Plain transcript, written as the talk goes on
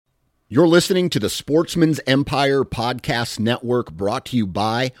You're listening to the Sportsman's Empire Podcast Network, brought to you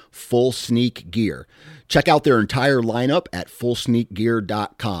by Full Sneak Gear. Check out their entire lineup at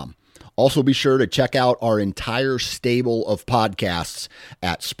fullsneakgear.com. Also be sure to check out our entire stable of podcasts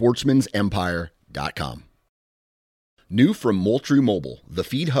at sportsmansempire.com. New from Moultrie Mobile, the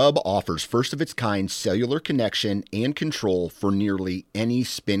Feed Hub offers first-of-its-kind cellular connection and control for nearly any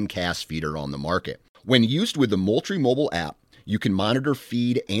spin cast feeder on the market. When used with the Moultrie Mobile app, you can monitor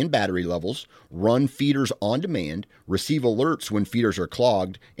feed and battery levels, run feeders on demand, receive alerts when feeders are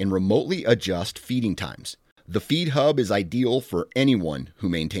clogged, and remotely adjust feeding times. The Feed Hub is ideal for anyone who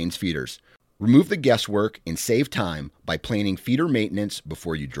maintains feeders. Remove the guesswork and save time by planning feeder maintenance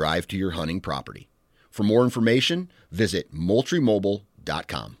before you drive to your hunting property. For more information, visit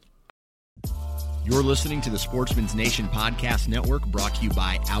MoultrieMobile.com. You're listening to the Sportsman's Nation Podcast Network, brought to you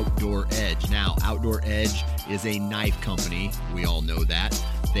by Outdoor Edge. Now, Outdoor Edge is a knife company. We all know that.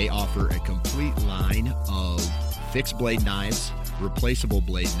 They offer a complete line of fixed blade knives, replaceable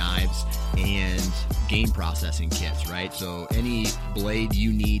blade knives, and game processing kits, right? So any blade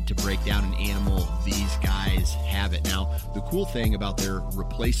you need to break down an animal, these guys have it. Now, the cool thing about their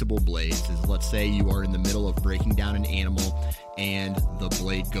replaceable blades is, let's say you are in the middle of breaking down an animal and the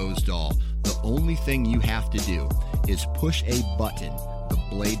blade goes dull. The only thing you have to do is push a button. The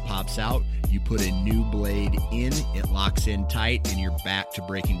blade pops out, you put a new blade in, it locks in tight, and you're back to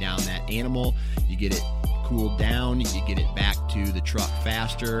breaking down that animal. You get it cooled down, you get it back to the truck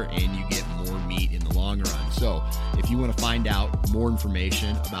faster, and you get more meat in the long run. So if you want to find out more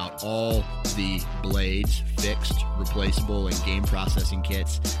information about all the blades, fixed, replaceable, and game processing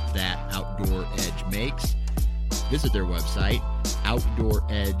kits that Outdoor Edge makes, visit their website,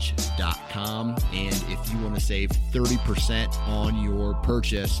 OutdoorEdge.com, and if you want to save 30% on your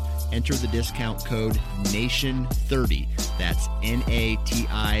purchase, enter the discount code NATION30. That's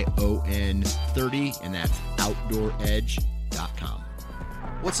NATION 30, and that's OutdoorEdge.com.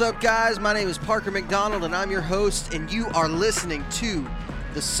 What's up, guys? My name is Parker McDonald, and I'm your host, and you are listening to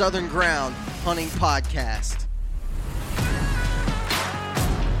the Southern Ground Hunting Podcast.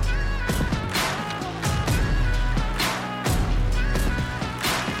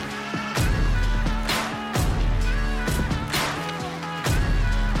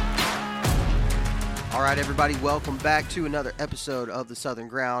 All right, everybody, welcome back to another episode of the Southern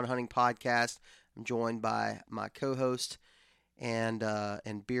Ground Hunting Podcast. I'm joined by my co-host and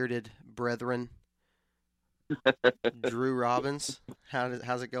bearded brethren, Drew Robbins.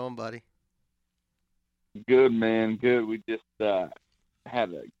 How's it going, buddy? Good, man. Good. We just got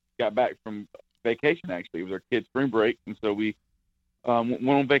back from vacation. Actually, it was our kids' spring break, and so we went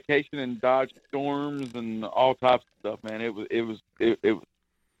on vacation and dodged storms and all types of stuff. Man,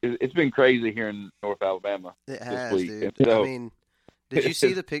 it's been crazy here in North Alabama it has, this week. Dude. So, I mean, did you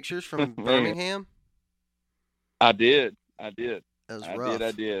see the pictures from Birmingham? I did. That was rough.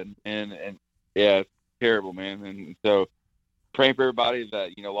 I did. And yeah, it's terrible, man. And so praying for everybody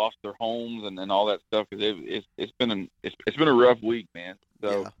that, lost their homes and all that stuff, because it's been a rough week, man.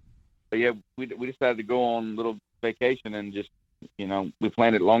 So, But yeah, we decided to go on a little vacation and just, we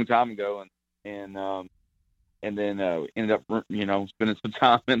planned it a long time ago, and then ended up, spending some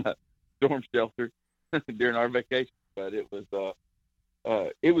time in a storm shelter during our vacation. But it was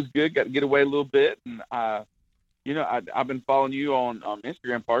good. Got to get away a little bit, and I've been following you on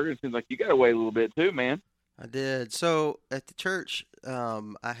Instagram, Parker. It seems like you got away a little bit too, man. I did. So at the church,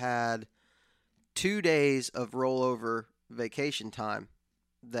 I had 2 days of rollover vacation time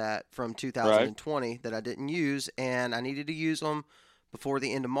that from 2020 that I didn't use, and I needed to use them before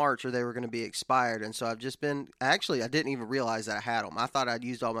the end of March, or they were going to be expired. And so I've just been – actually, I didn't even realize that I had them. I thought I'd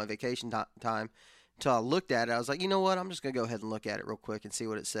used all my vacation time until I looked at it. I was like, you know what? I'm just going to go ahead and look at it real quick and see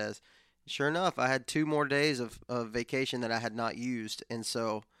what it says. Sure enough, I had 2 more days of vacation that I had not used. And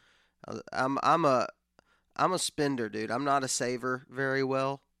so I'm a spender, dude. I'm not a saver very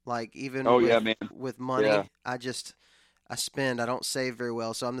well. Like, even with money, yeah. I spend. I don't save very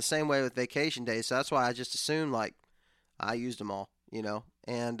well. So I'm the same way with vacation days. So that's why I just assumed, like, I used them all.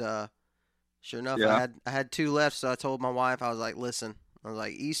 And sure enough, yeah. I had 2 left, so I told my wife, I was like,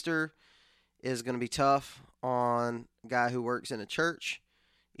 Easter is going to be tough on a guy who works in a church.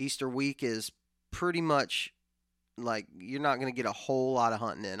 Easter week is pretty much, like, you're not going to get a whole lot of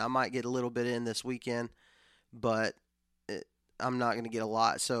hunting in. I might get a little bit in this weekend, but I'm not going to get a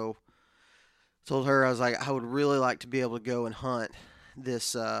lot. So I told her, I was like, I would really like to be able to go and hunt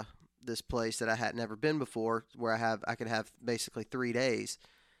this place that I had never been before, where I could have basically 3 days.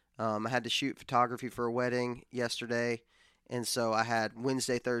 I had to shoot photography for a wedding yesterday, and so I had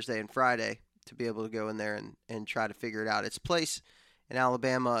Wednesday, Thursday, and Friday to be able to go in there and try to figure it out. It's a place in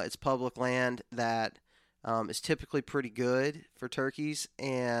Alabama, it's public land that is typically pretty good for turkeys.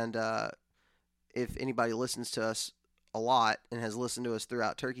 And if anybody listens to us a lot and has listened to us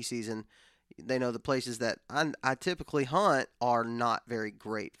throughout turkey season, they know the places that I typically hunt are not very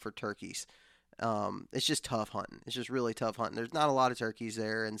great for turkeys. It's just tough hunting. It's just really tough hunting. There's not a lot of turkeys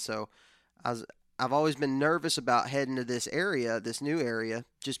there, and so I've always been nervous about heading to this area, this new area,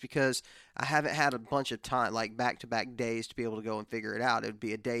 just because I haven't had a bunch of time, like back-to-back days, to be able to go and figure it out. It would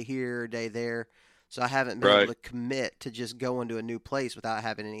be a day here, a day there, so I haven't been able to commit to just going to a new place without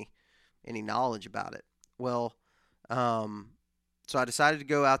having any knowledge about it. Well, so I decided to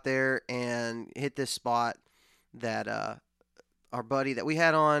go out there and hit this spot that our buddy that we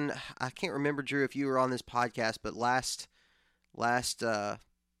had on. I can't remember, Drew, if you were on this podcast, but last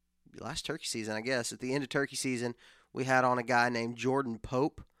turkey season, I guess, at the end of turkey season, we had on a guy named Jordan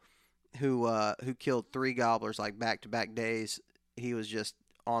Pope, who killed 3 gobblers like back-to-back days. He was just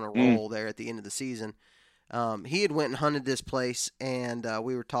on a roll there at the end of the season. He had went and hunted this place, and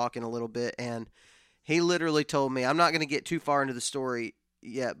we were talking a little bit, and he literally told me, I'm not going to get too far into the story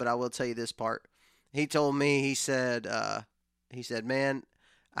yet, but I will tell you this part. He told me, he said, man,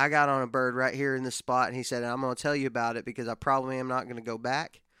 I got on a bird right here in this spot, and he said, I'm going to tell you about it because I probably am not going to go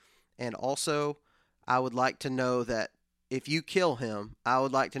back. And also, I would like to know that if you kill him, I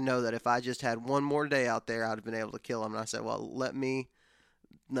would like to know that if I just had one more day out there, I'd have been able to kill him. And I said, well, let me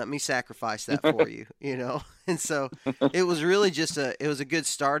sacrifice that for you, you know? And so it was really just it was a good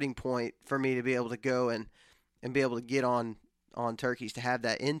starting point for me to be able to go and be able to get on turkeys, to have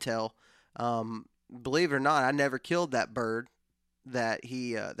that intel. Believe it or not, I never killed that bird that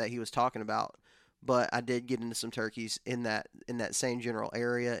he was talking about, but I did get into some turkeys in that same general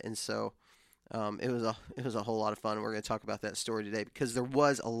area, and so it was a whole lot of fun. We're going to talk about that story today because there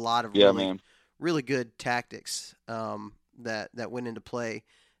was a lot of really good tactics that went into play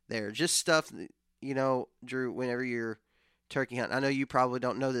there. Just stuff, you know, Drew, whenever you're turkey hunting. I know you probably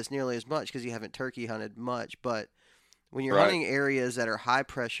don't know this nearly as much because you haven't turkey hunted much, but when you're hunting areas that are high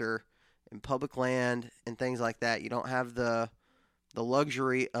pressure and public land and things like that, you don't have the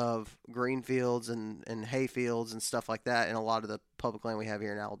luxury of green fields and hay fields and stuff like that in a lot of the public land we have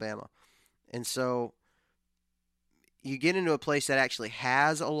here in Alabama. And so you get into a place that actually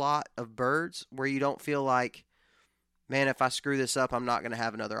has a lot of birds where you don't feel like, man, if I screw this up, I'm not going to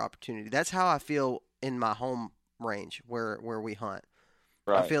have another opportunity. That's how I feel in my home range where we hunt.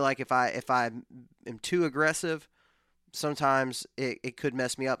 Right. I feel like if I am too aggressive, sometimes it could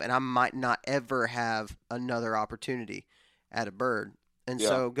mess me up and I might not ever have another opportunity at a bird. And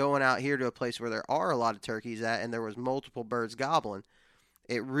so going out here to a place where there are a lot of turkeys at and there was multiple birds gobbling,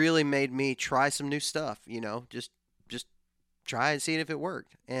 it really made me try some new stuff, you know, just try and see if it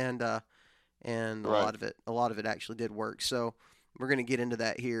worked. And a lot of it actually did work. So we're going to get into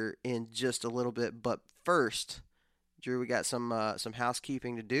that here in just a little bit, but first, Drew, we got some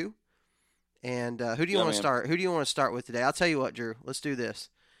housekeeping to do. And who do you want to start? Who do you want to start with today? I'll tell you what, Drew. Let's do this.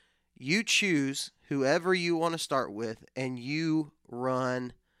 You choose whoever you want to start with, and you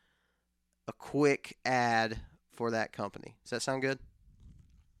run a quick ad for that company. Does that sound good?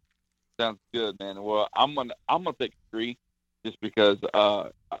 Sounds good, man. Well, I'm gonna pick 3 just because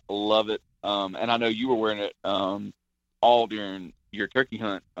I love it. And I know you were wearing it all during your turkey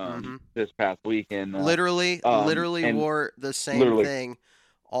hunt this past week, and literally wore the same thing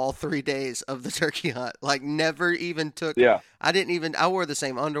all 3 days of the turkey hunt. Like never even took. Yeah. I wore the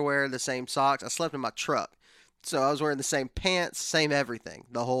same underwear, the same socks. I slept in my truck, so I was wearing the same pants, same everything,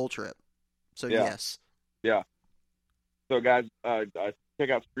 the whole trip. So yes. Yeah. So guys, check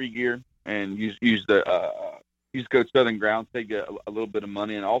out Spree Gear and use code Southern Ground, save you a little bit of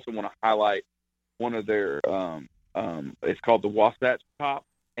money, and I also want to highlight one of their it's called the Wasatch Top,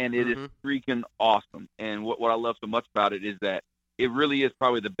 and it is freaking awesome. And what I love so much about it is that it really is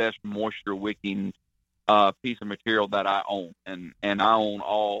probably the best moisture wicking piece of material that I own, and I own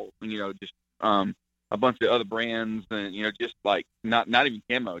all, you know, just a bunch of other brands, and you know, just like not even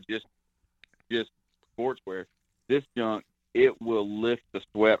camo, just sportswear. This junk, it will lift the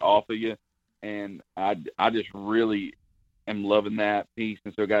sweat off of you, and I just really am loving that piece.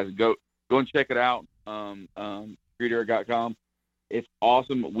 And so guys, go and check it out. SpreeGear.com. It's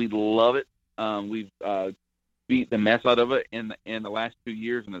awesome. We love it. We've beat the mess out of it in the last 2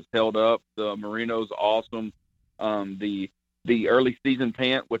 years, and it's held up. The Merino's awesome. The early season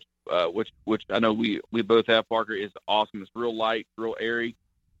pant, which I know we both have, Parker, is awesome. It's real light, real airy.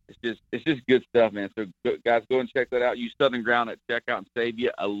 It's just good stuff, man. So guys, go and check that out. Use Southern Ground at checkout and save you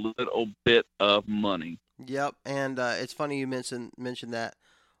a little bit of money. Yep, and it's funny you mentioned that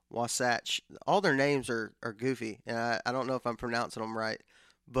Wasatch. All their names are goofy, and I don't know if I'm pronouncing them right,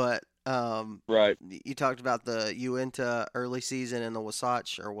 but Right. you talked about the Uinta early season and the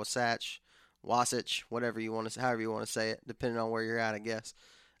Wasatch, whatever you want to, however you want to say it, depending on where you're at, I guess.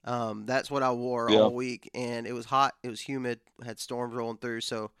 That's what I wore Yeah. all week, and it was hot, it was humid, had storms rolling through,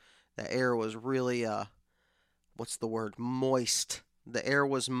 so the air was really what's the word? Moist. The air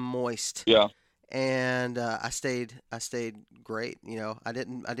was moist. Yeah. And I stayed great. You know, I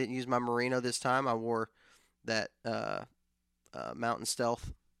didn't use my merino this time. I wore that Mountain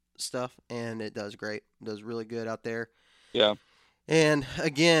Stealth stuff, and it does great. It does really good out there. Yeah. And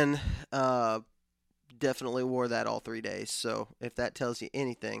again, definitely wore that all 3 days. So if that tells you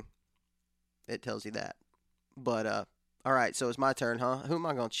anything, it tells you that. But all right, so it's my turn, huh? Who am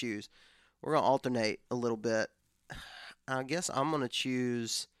I gonna choose? We're gonna alternate a little bit. I guess I'm gonna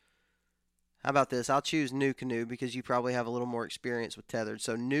choose. How about this? I'll choose NuCanoe because you probably have a little more experience with tethered.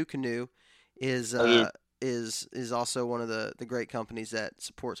 So NuCanoe is also one of the great companies that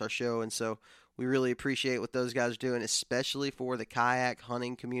supports our show, and so we really appreciate what those guys are doing, especially for the kayak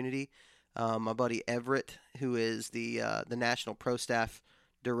hunting community. My buddy Everett, who is the national pro staff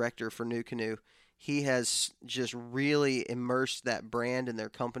director for NuCanoe, he has just really immersed that brand and their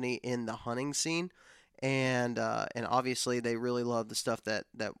company in the hunting scene, and obviously they really love the stuff that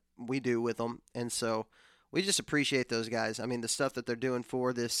we do with them, and so we just appreciate those guys. I mean, the stuff that they're doing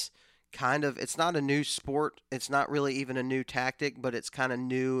for this kind of, it's not a new sport, it's not really even a new tactic, but it's kind of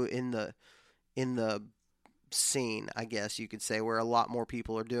new in the scene, I guess you could say, where a lot more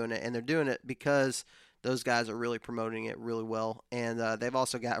people are doing it, and they're doing it because those guys are really promoting it really well, and they've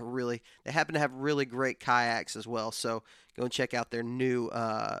also got they happen to have really great kayaks as well, so go and check out their new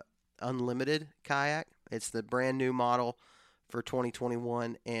Unlimited kayak. It's the brand new model for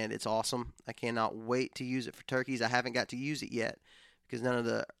 2021, and it's awesome. I cannot wait to use it for turkeys. I haven't got to use it yet because none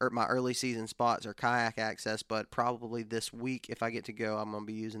of my early season spots are kayak access, but probably this week, if I get to go, I'm going to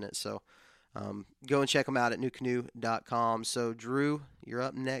be using it. So go and check them out at nucanoe.com. So, Drew, you're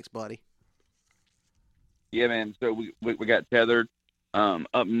up next, buddy. Yeah, man. So we got Tethered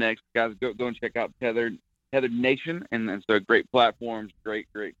up next. Guys, go and check out Tethered Nation. And so great platforms, great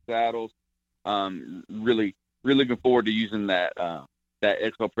saddles. Really looking forward to using that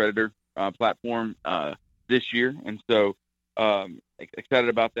XL Predator platform this year, and so excited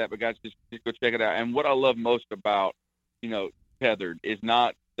about that. But guys, just go check it out. And what I love most about Tethered is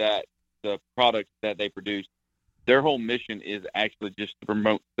not that the products that they produce. Their whole mission is actually just to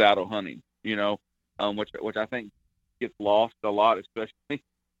promote saddle hunting. Which I think gets lost a lot, especially.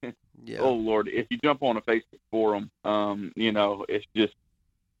 Yeah. Oh Lord, if you jump on a Facebook forum, it's just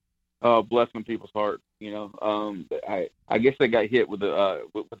blessing people's heart. I guess they got hit with the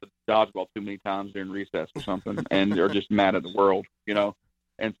dodgeball too many times during recess or something, and they're just mad at the world,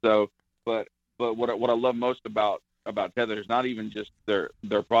 And so, but what I love most about Tether is not even just their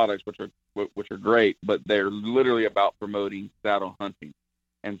products, which are great, but they're literally about promoting saddle hunting.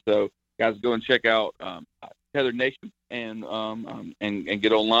 And so, guys, go and check out Tethered Nation and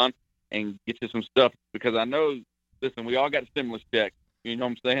get online and get you some stuff, because I know. Listen, we all got stimulus checks. You know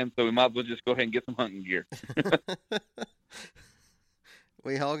what I'm saying? So we might as well just go ahead and get some hunting gear.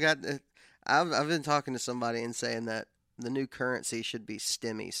 We all got. I've been talking to somebody and saying that the new currency should be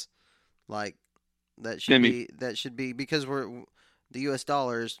stimmies, like that should be because the U.S.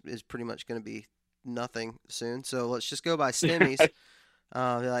 dollar is pretty much going to be nothing soon. So let's just go by stimmies.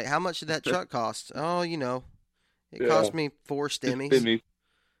 Like, how much did that truck cost? Oh, it cost me 4 stimmies.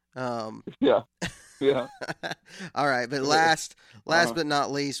 Yeah. Yeah. All right, but last but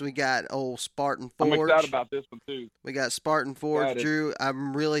not least, we got old Spartan Forge. I'm excited about this one too. We got Spartan Forge, Drew.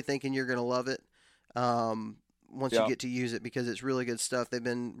 I'm really thinking you're gonna love it once you get to use it, because it's really good stuff. They've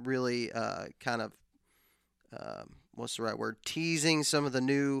been really kind of what's the right word? Teasing some of the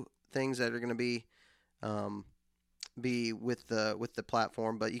new things that are gonna be with the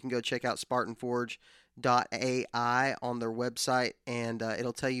platform. But you can go check out SpartanForge.ai on their website, and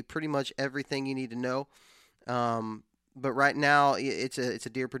it'll tell you pretty much everything you need to know. But right now, it's a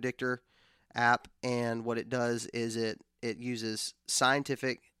deer predictor app, and what it does is it uses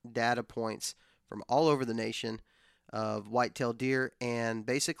scientific data points from all over the nation of white-tailed deer, and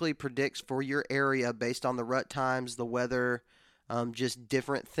basically predicts for your area based on the rut times, the weather, just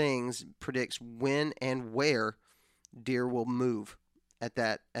different things, predicts when and where deer will move at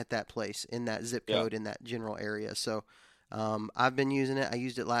that place, in that zip code, in that general area. So I've been using it. I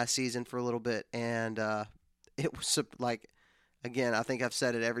used it last season for a little bit, and it was like, again, I think I've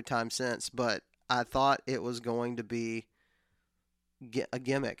said it every time since, but I thought it was going to be a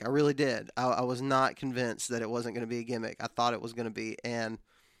gimmick. I really did. I was not convinced that it wasn't going to be a gimmick. I thought it was going to be, and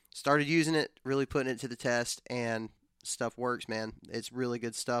started using it, really putting it to the test, and stuff works, man. It's really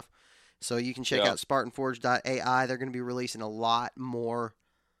good stuff. So you can check out SpartanForge.ai. They're going to be releasing a lot more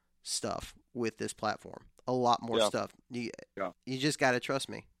stuff with this platform. A lot more stuff. You just got to trust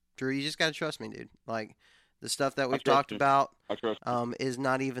me. Drew, you just got to trust me, dude. Like, the stuff that we've talked about is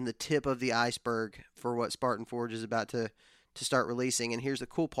not even the tip of the iceberg for what Spartan Forge is about to start releasing. And here's the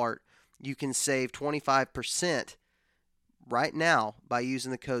cool part. You can save 25% right now by using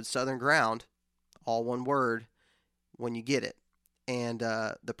the code Southern Ground, all one word, when you get it. And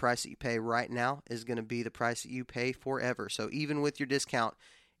the price that you pay right now is going to be the price that you pay forever. So even with your discount,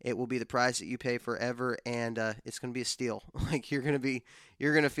 it will be the price that you pay forever, and it's going to be a steal. Like, you're going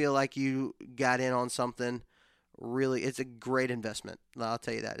to feel like you got in on something. Really, it's a great investment. I'll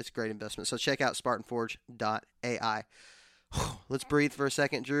tell you that. It's a great investment. So check out SpartanForge.ai. Let's breathe for a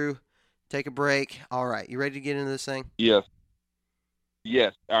second, Drew. Take a break. All right, you ready to get into this thing? Yes.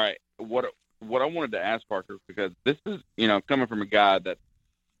 All right. What I wanted to ask Parker, because this is, coming from a guy that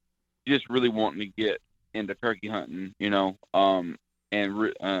just really wanting to get into turkey hunting, and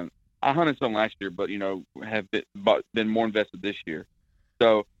I hunted some last year, but have been more invested this year.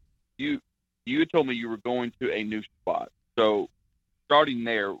 So you had told me you were going to a new spot. So starting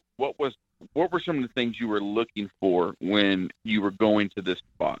there, what were some of the things you were looking for when you were going to this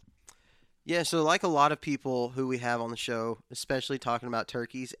spot? Yeah, so like a lot of people who we have on the show, especially talking about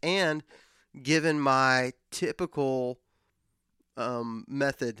turkeys, and given my typical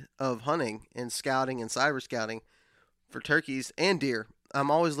method of hunting and scouting and cyber scouting for turkeys and deer,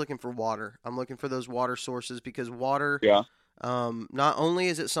 I'm always looking for water. I'm looking for those water sources because water, not only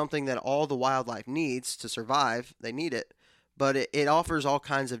is it something that all the wildlife needs to survive, they need it, but it offers all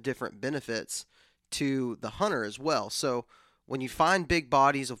kinds of different benefits to the hunter as well. So when you find big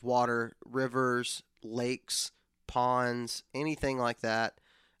bodies of water, rivers, lakes, ponds, anything like that,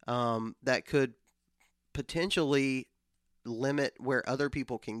 that could potentially limit where other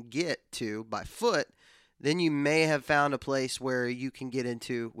people can get to by foot, then you may have found a place where you can get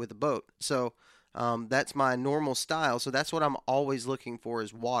into with a boat. So that's my normal style. So that's what I'm always looking for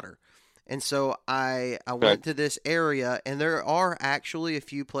is water. And so I went to this area, and there are actually a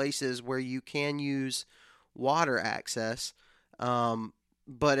few places where you can use water access.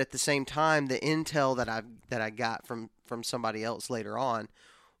 But at the same time, the intel that I got from somebody else later on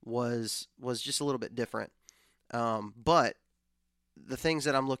was just a little bit different. But the things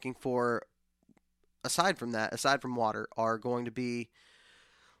that I'm looking for, aside from water, are going to be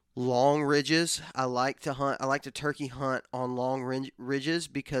long ridges. I like to turkey hunt on long ridges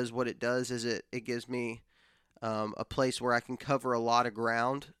because what it does is it gives me a place where I can cover a lot of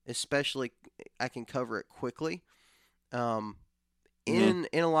ground, especially I can cover it quickly. In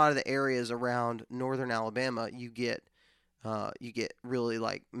a lot of the areas around northern Alabama, you get really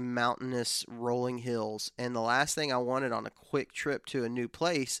like mountainous rolling hills. And the last thing I wanted on a quick trip to a new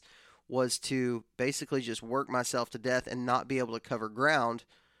place was to basically just work myself to death and not be able to cover ground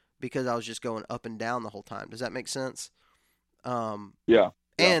because I was just going up and down the whole time. Does that make sense? Yeah.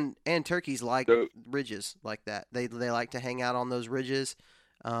 And turkeys like ridges like that. They like to hang out on those ridges.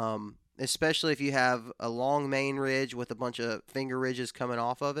 Especially if you have a long main ridge with a bunch of finger ridges coming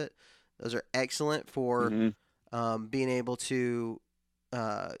off of it. Those are excellent for being able to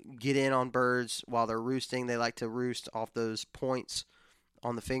get in on birds while they're roosting. They like to roost off those points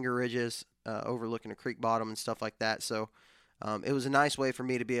on the finger ridges overlooking a creek bottom and stuff like that. So it was a nice way for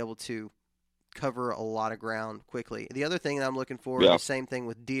me to be able to cover a lot of ground quickly. The other thing that I'm looking for, the same thing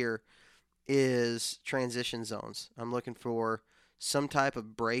with deer, is transition zones. I'm looking for some type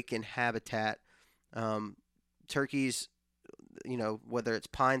of break in habitat. Turkeys, whether it's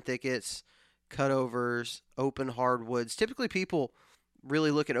pine thickets, cutovers, open hardwoods. Typically people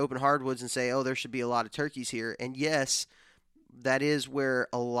really look at open hardwoods and say, oh, there should be a lot of turkeys here. And yes, that is where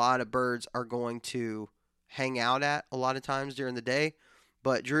a lot of birds are going to hang out at a lot of times during the day.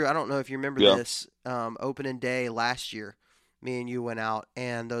 But Drew, I don't know if you remember this opening day last year. Me and you went out,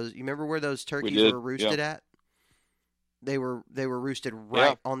 and you remember where those turkeys were roosted at? They were roosted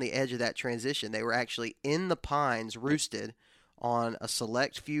right on the edge of that transition. They were actually in the pines, roosted on a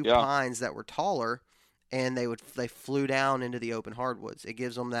select few pines that were taller, and they flew down into the open hardwoods. It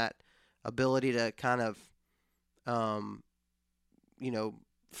gives them that ability to kind of,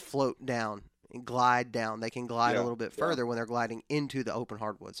 float down and glide down. They can glide a little bit further when they're gliding into the open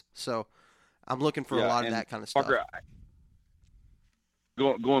hardwoods. So I'm looking for a lot of that kind of stuff. Parker,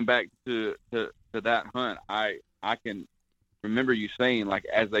 going back to that hunt, I can remember you saying, like,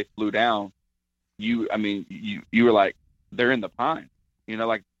 as they flew down, you were like, they're in the pines,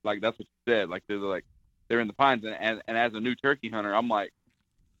 like that's what you said. Like they're in the pines. And as a new turkey hunter, I'm like,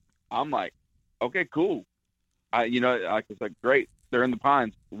 I'm like, okay, cool. It's like, great. They're in the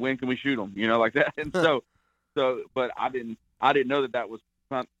pines. When can we shoot them? Like that. And but I didn't know that was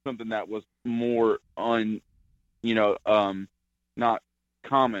something that was more not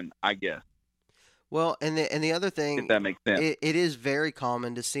common, I guess. Well, and the other thing, if that makes sense, it is very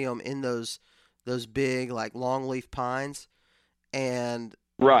common to see them in those big like longleaf pines, and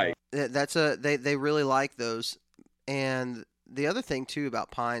right. They really like those. And the other thing too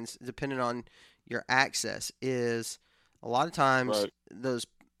about pines, depending on your access, is a lot of times those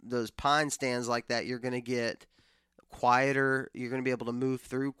pine stands like that, you're going to get quieter. You're going to be able to move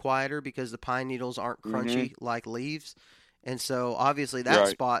through quieter because the pine needles aren't crunchy like leaves. And so obviously that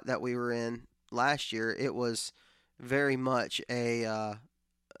spot that we were in last year, it was very much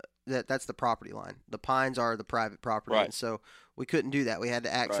that's the property line. The pines are the private property, and so we couldn't do that. We had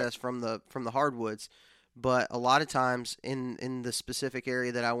to access from the hardwoods. But a lot of times in the specific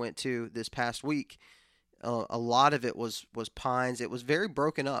area that I went to this past week, a lot of it was pines. It was very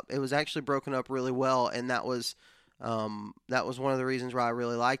broken up. It was actually broken up really well, and that was one of the reasons why I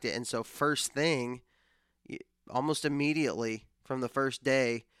really liked it. And so first thing, almost immediately from the first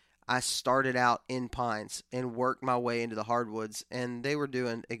day, I started out in pines and worked my way into the hardwoods, and they were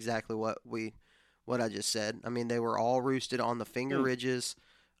doing exactly what I just said. I mean, they were all roosted on the finger ridges,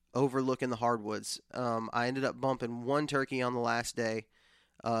 overlooking the hardwoods. I ended up bumping one turkey on the last day,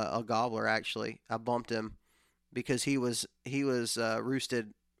 a gobbler actually. I bumped him because he was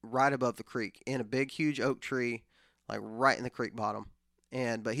roosted right above the creek in a big, huge oak tree, like right in the creek bottom.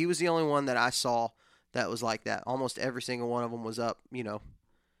 But he was the only one that I saw that was like that. Almost every single one of them was up,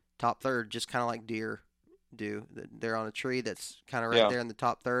 top third, just kind of like deer do. They're on a tree that's kind of right there in the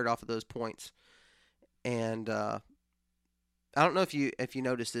top third off of those points. And I don't know if you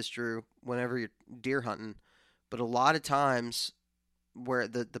notice this, Drew, whenever you're deer hunting, but a lot of times where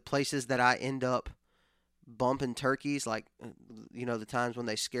the places that I end up bumping turkeys, like, the times when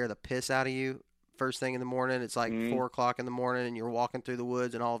they scare the piss out of you first thing in the morning, it's like 4 o'clock in the morning and you're walking through the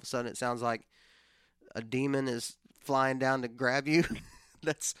woods and all of a sudden it sounds like a demon is flying down to grab you.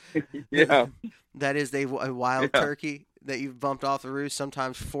 That's that is a wild turkey that you've bumped off the roost,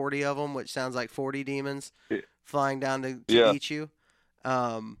 sometimes 40 of them, which sounds like 40 demons flying down to eat you.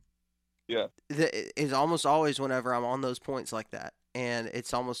 It's almost always whenever I'm on those points like that. And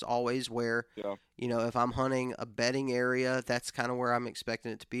it's almost always where, if I'm hunting a bedding area, that's kind of where I'm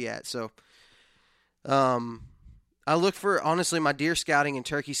expecting it to be at. So I look for, honestly, my deer scouting and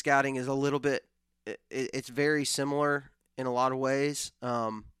turkey scouting is a little bit, it's very similar in a lot of ways.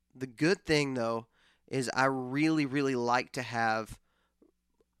 The good thing, though, is I really, really like to have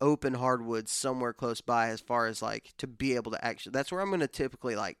open hardwoods somewhere close by, as far as like to be able to actually, that's where I'm going to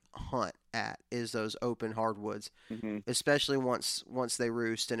typically like hunt at, is those open hardwoods, especially once they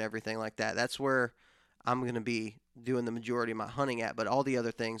roost and everything like that. That's where I'm going to be doing the majority of my hunting at, but all the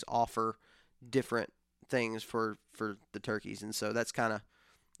other things offer different things for the turkeys. And so that's kind of,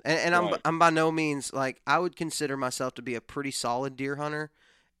 and I'm by no means, like, I would consider myself to be a pretty solid deer hunter,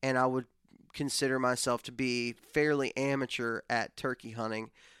 and I would consider myself to be fairly amateur at turkey hunting,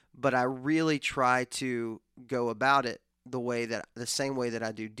 but I really try to go about it the same way that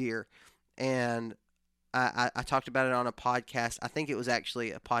I do deer. And I talked about it on a podcast. I think it was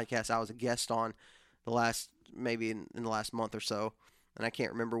actually a podcast I was a guest on maybe in the last month or so, and I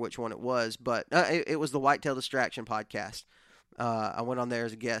can't remember which one it was, but it was the Whitetail Distraction podcast. I went on there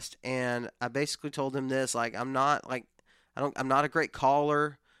as a guest, and I basically told him this, like, I'm not a great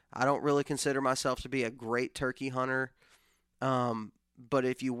caller. I don't really consider myself to be a great turkey hunter. But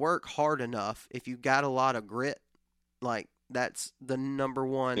if you work hard enough, if you got a lot of grit, like, that's the number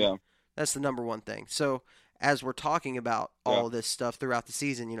one. Yeah. That's the number one thing. So as we're talking about all of this stuff throughout the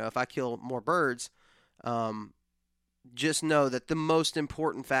season, if I kill more birds, just know that the most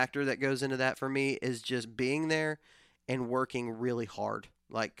important factor that goes into that for me is just being there and working really hard,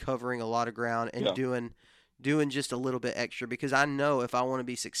 like covering a lot of ground and doing just a little bit extra, because I know if I want to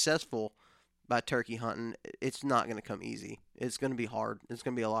be successful by turkey hunting, it's not going to come easy. It's going to be hard. It's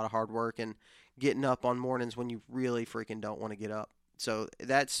going to be a lot of hard work and getting up on mornings when you really freaking don't want to get up. So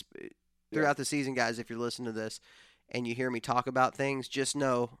that's throughout the season, guys. If you're listening to this and you hear me talk about things, just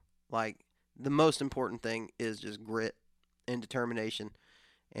know, like, the most important thing is just grit and determination,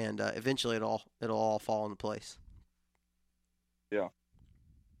 and eventually it'll all fall into place. Yeah.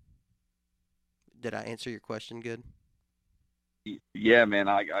 Did I answer your question good? Yeah, man.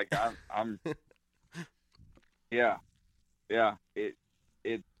 I'm. Yeah.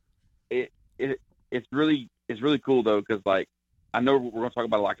 It's really cool though, because, like, I know we're going to talk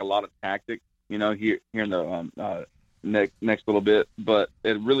about, like, a lot of tactics, here in the next little bit, but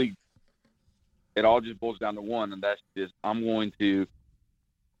it really it all just boils down to one, and that's just I'm going to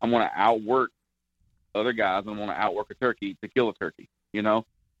outwork other guys. I'm going to outwork a turkey to kill a turkey, you know,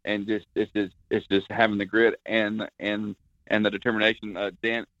 and it's just having the grit and the determination.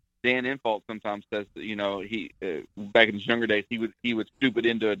 Dan Infalt sometimes says that, you know, he back in his younger days he would stoop it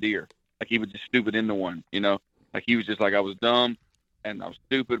into a deer, like he would just stoop it into one, you know, like he was just like, I was dumb and I was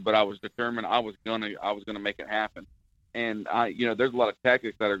stupid, but I was determined. I was gonna make it happen. And you know, there's a lot of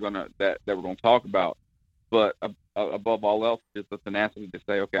tactics that we're gonna talk about, but above all else, just the tenacity to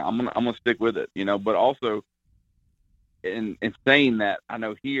say, okay, I'm gonna stick with it, you know. But also, in saying that, I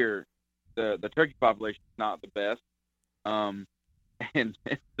know here the turkey population is not the best, and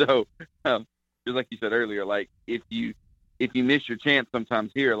so just like you said earlier, like if you miss your chance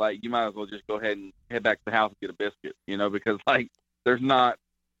sometimes here, like you might as well just go ahead and head back to the house and get a biscuit, you know, because like there's not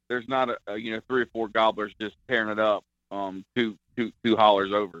a you know 3 or 4 gobblers just tearing it up two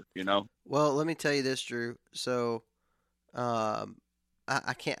hollers over, you know. Well, let me tell you this, Drew. So, I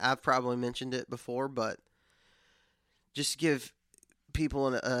can't. I've probably mentioned it before, but just to give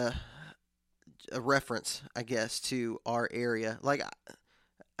people a reference, I guess, to our area. Like,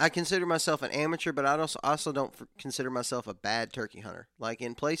 I consider myself an amateur, but I also don't consider myself a bad turkey hunter. Like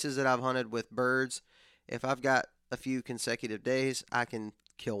in places that I've hunted with birds, if I've got a few consecutive days, I can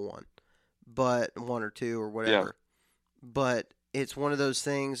kill one, but 1 or 2 or whatever. Yeah. But it's one of those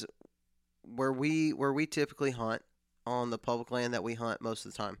things where we typically hunt on the public land that we hunt most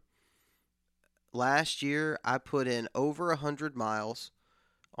of the time. Last year, I put in over 100 miles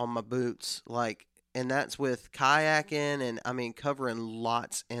on my boots, and that's with kayaking and, I mean, covering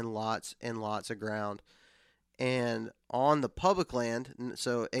lots and lots and lots of ground. And on the public land,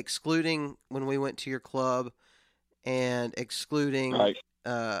 so excluding when we went to your club and excluding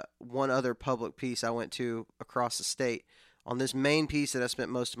one other public piece I went to across the state, on this main piece that I spent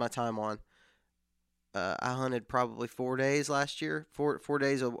most of my time on, I hunted probably 4 days last year, 4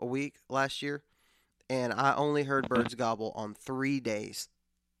 days a week last year, and I only heard birds gobble on 3 days,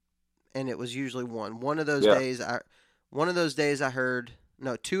 and it was usually one. 2 of those days I heard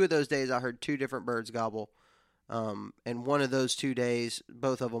 2 different birds gobble, and one of those 2 days,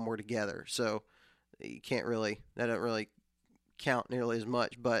 both of them were together. So that don't really count nearly as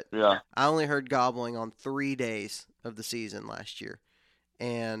much. But yeah, I only heard gobbling on 3 days of the season last year,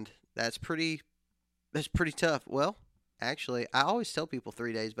 and that's pretty tough. Well, actually, I always tell people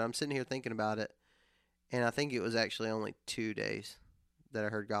 3 days, but I'm sitting here thinking about it, and I think it was actually only 2 days that I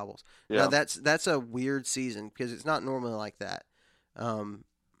heard gobbles. Yeah. Now that's a weird season because it's not normally like that.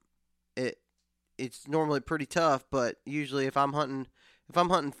 It's normally pretty tough, but usually if I'm hunting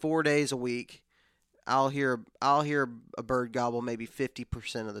 4 days a week, I'll hear a bird gobble maybe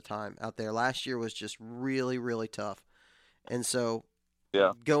 50% of the time out there. Last year was just really, really tough, and so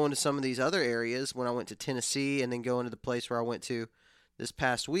going to some of these other areas, when I went to Tennessee and then going to the place where I went to this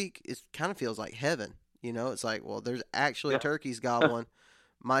past week, it kind of feels like heaven. You know, it's like, well, there's actually turkeys gobbling.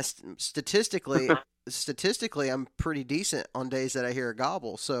 Statistically, I'm pretty decent on days that I hear a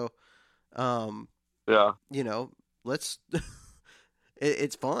gobble. So, you know,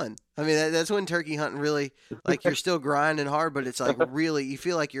 it's fun. I mean, that's when turkey hunting really, like, you're still grinding hard, but it's like really, you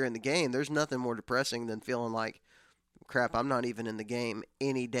feel like you're in the game. There's nothing more depressing than feeling like, crap, I'm not even in the game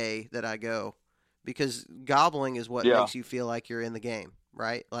any day that I go, because gobbling is what makes you feel like you're in the game,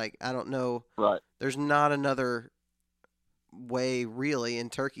 right? Like, I don't know. Right. There's not another way really in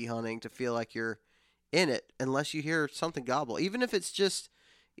turkey hunting to feel like you're in it unless you hear something gobble, even if it's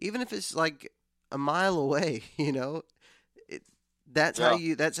like a mile away, you know. That's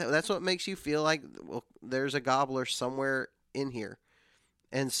what makes you feel like, well, there's a gobbler somewhere in here.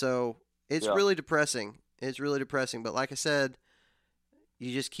 And so it's really depressing. It's really depressing. But like I said,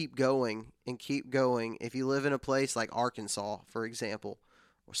 you just keep going and keep going. If you live in a place like Arkansas, for example,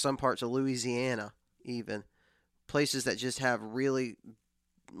 or some parts of Louisiana, even places that just have really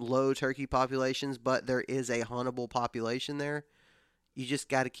low turkey populations, but there is a huntable population there, you just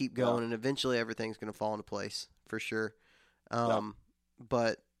got to keep going, and eventually everything's going to fall into place for sure.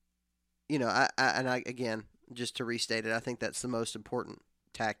 But you know, I again, just to restate it, I think that's the most important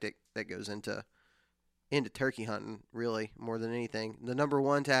tactic that goes into turkey hunting, really, more than anything. The number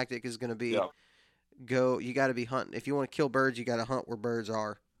one tactic is going to be you got to be hunting. If you want to kill birds, you got to hunt where birds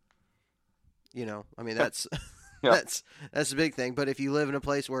are. You know, I mean, that's that's the big thing. But if you live in a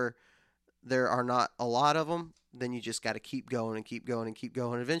place where there are not a lot of them, then you just got to keep going and keep going and keep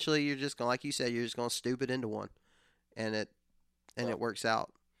going. Eventually, you're just going, like you said, you're just going to stoop it into one, and it works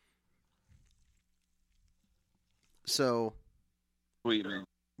out. So, sweet, man.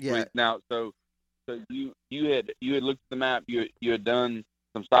 Yeah. Sweet. Now, so you had looked at the map. You had done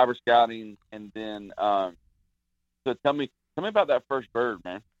some cyber scouting, and then so tell me about that first bird,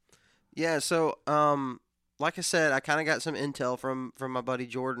 man. Yeah, so like I said, I kind of got some intel from my buddy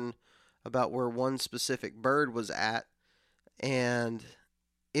Jordan about where one specific bird was at, and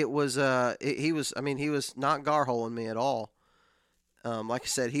it was he was not garholing me at all. Like I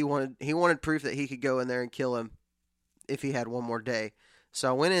said, he wanted proof that he could go in there and kill him if he had one more day. So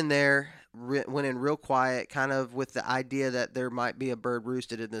I went in there, went in real quiet, kind of with the idea that there might be a bird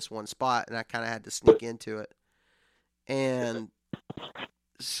roosted in this one spot, and I kind of had to sneak into it. And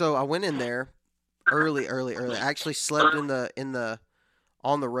so I went in there early. I actually slept on the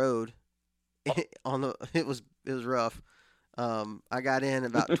road. It was rough. I got in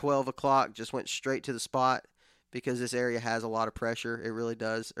about 12 o'clock, just went straight to the spot because this area has a lot of pressure. It really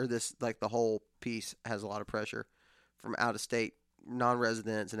does. Or the whole piece has a lot of pressure from out of state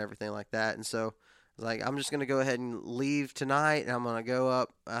non-residents and everything like that. And so I was like, I'm just going to go ahead and leave tonight, and I'm going to go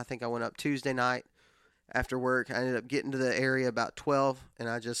up. I think I went up Tuesday night after work. I ended up getting to the area about 12, and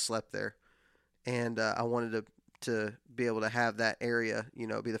I just slept there. And I wanted to be able to have that area,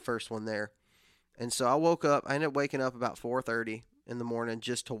 be the first one there. And so I woke up. I ended up waking up about 4:30 in the morning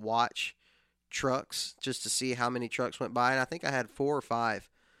just to watch trucks, just to see how many trucks went by. And I think I had 4 or 5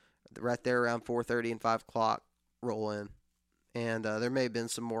 right there around 4:30 and 5 o'clock roll in. And there may have been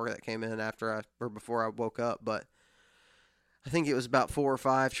some more that came in before I woke up, but I think it was about 4 or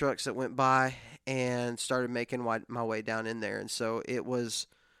 5 trucks that went by and started making my way down in there. And so it's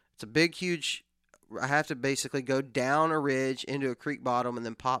a big, huge. I have to basically go down a ridge into a creek bottom and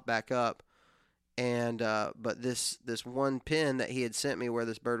then pop back up. And but this one pin that he had sent me where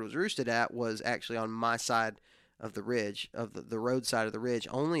this bird was roosted at was actually on my side of the ridge, of the road side of the ridge,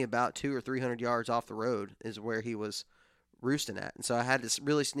 only about 200 or 300 yards off the road is where he was roosting at. And so I had to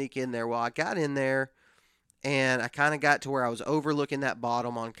really sneak in there. Well, I got in there, and I kind of got to where I was overlooking that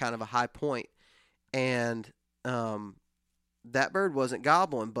bottom on kind of a high point, and that bird wasn't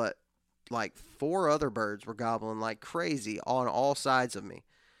gobbling, but like 4 other birds were gobbling like crazy on all sides of me,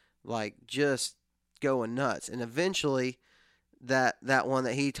 like just going nuts. And eventually that one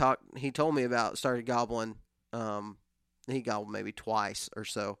that he told me about started gobbling. He gobbled maybe twice or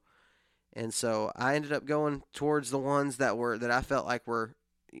so. And so I ended up going towards the ones that I felt like were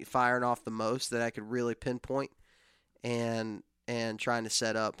firing off the most, that I could really pinpoint, and trying to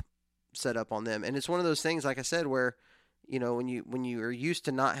set up on them. And it's one of those things, like I said, where when you are used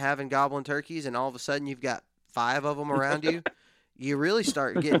to not having gobbling turkeys, and all of a sudden you've got 5 of them around you, you really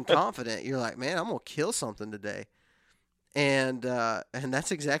start getting confident. You're like, man, I'm gonna kill something today. And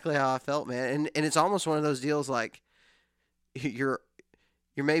that's exactly how I felt, man. And it's almost one of those deals like you're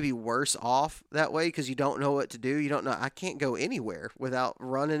maybe worse off that way because you don't know what to do. You don't know. I can't go anywhere without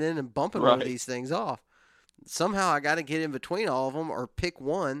running in and bumping one of these things off. Somehow I got to get in between all of them or pick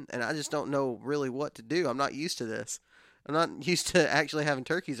one, and I just don't know really what to do. I'm not used to this. I'm not used to actually having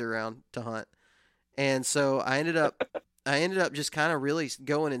turkeys around to hunt. And so I ended up just kind of really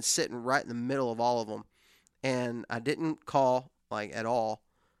going and sitting right in the middle of all of them. And I didn't call like at all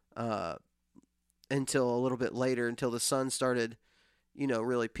until a little bit later, until the sun started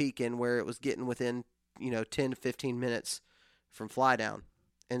really peaking, where it was getting within 10 to 15 minutes from fly down.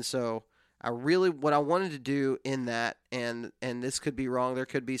 And so what I wanted to do in that, and this could be wrong, there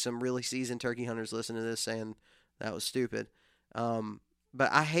could be some really seasoned turkey hunters listening to this saying that was stupid,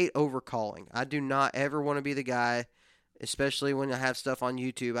 but I hate overcalling. I do not ever want to be the guy, especially when I have stuff on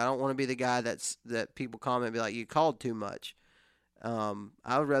YouTube. I don't want to be the guy that people comment and be like, you called too much.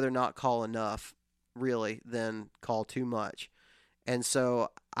 I would rather not call enough, really, than call too much. And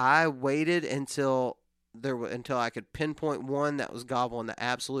so I waited until I could pinpoint one that was gobbling the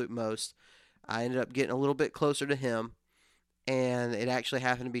absolute most. I ended up getting a little bit closer to him, and it actually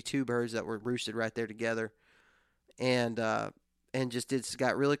happened to be 2 birds that were roosted right there together. And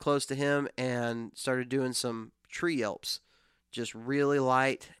got really close to him and started doing some tree yelps, just really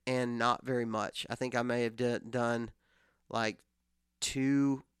light and not very much. I think I may have done like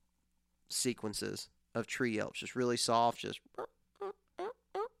 2 sequences of tree yelps, just really soft, just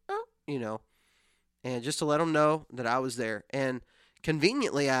and just to let them know that I was there. And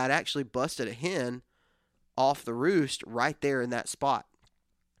conveniently, I had actually busted a hen off the roost right there in that spot.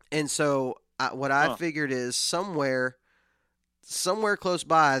 And so I figured is somewhere close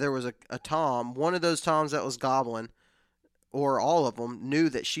by there was a tom. One of those toms that was gobbling, or all of them, knew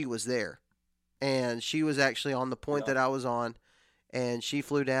that she was there. And she was actually on the point that I was on. And she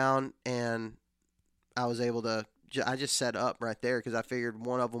flew down, and I was able to I just set up right there because I figured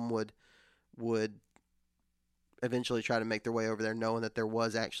one of them would eventually try to make their way over there, knowing that there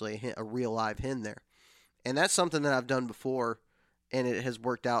was actually a real live hen there. And that's something that I've done before and it has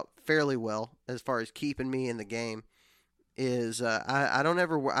worked out fairly well as far as keeping me in the game, is I don't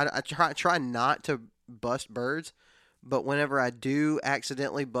ever I try not to bust birds, but whenever I do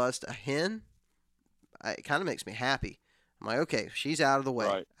accidentally bust a hen, it kind of makes me happy. I'm like, okay, she's out of the way.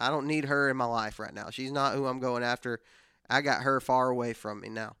 Right. I don't need her in my life right now. She's not who I'm going after. I got her far away from me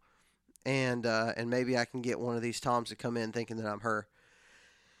now, and maybe I can get one of these toms to come in thinking that I'm her.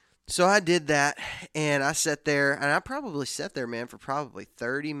 So I did that, and I sat there, and I probably sat there, man, for probably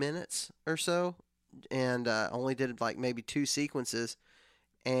 30 minutes or so, and only did like maybe 2 sequences,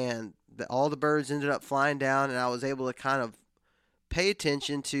 and all the birds ended up flying down, and I was able to kind of pay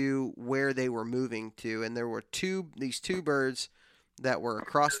attention to where they were moving to, and there were these two birds that were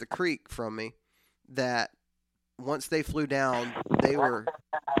across the creek from me that once they flew down, they were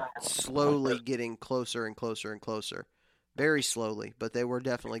slowly getting closer and closer and closer. Very slowly, but they were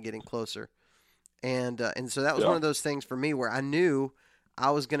definitely getting closer. And so that was one of those things for me where I knew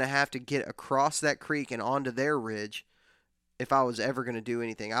I was going to have to get across that creek and onto their ridge if I was ever going to do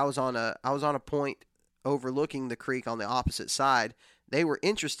anything. I was on a point overlooking the creek on the opposite side. They were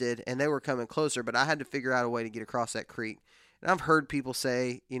interested and they were coming closer, but I had to figure out a way to get across that creek. And I've heard people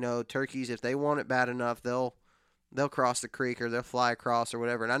say, turkeys, if they want it bad enough, they'll cross the creek or they'll fly across or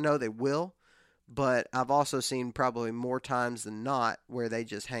whatever. And I know they will, but I've also seen probably more times than not where they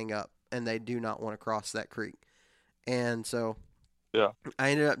just hang up and they do not want to cross that creek. And so I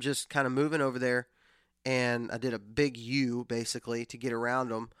ended up just kind of moving over there, and I did a big U basically to get around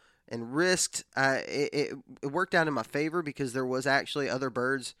them. And risked, it worked out in my favor because there was actually other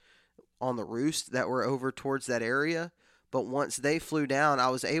birds on the roost that were over towards that area. But once they flew down, I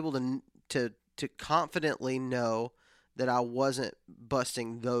was able to confidently know that I wasn't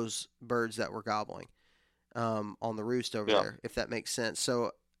busting those birds that were gobbling on the roost over there, if that makes sense.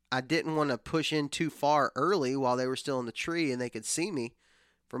 So I didn't want to push in too far early while they were still in the tree and they could see me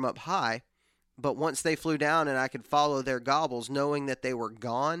from up high. But once they flew down and I could follow their gobbles, knowing that they were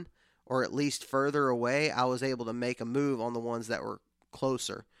gone, or at least further away, I was able to make a move on the ones that were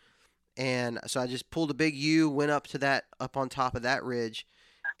closer. And so I just pulled a big U, went up on top of that ridge,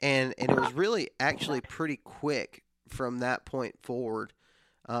 and it was really actually pretty quick from that point forward.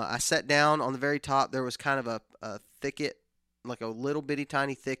 I sat down on the very top. There was kind of a thicket, like a little bitty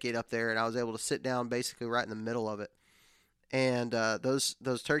tiny thicket up there, and I was able to sit down basically right in the middle of it. And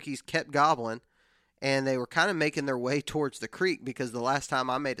those turkeys kept gobbling. And they were kind of making their way towards the creek because the last time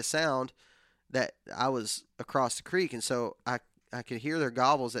I made a sound that I was across the creek. And so I could hear their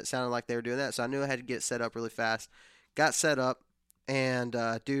gobbles that sounded like they were doing that. So I knew I had to get set up really fast. Got set up, and,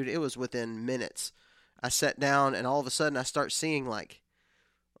 dude, it was within minutes. I sat down, and all of a sudden I start seeing like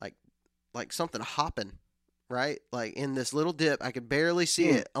something hopping, right? Like in this little dip. I could barely see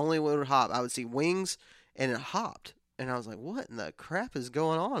it. Only when it would hop. I would see wings, and it hopped. And I was like, what in the crap is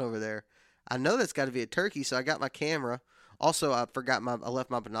going on over there? I know that's got to be a turkey, so I got my camera. Also, I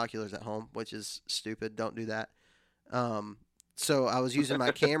left my binoculars at home, which is stupid. Don't do that. So I was using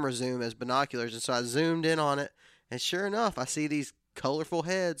my camera zoom as binoculars, and so I zoomed in on it, and sure enough, I see these colorful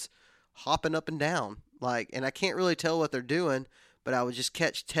heads hopping up and down, and I can't really tell what they're doing, but I would just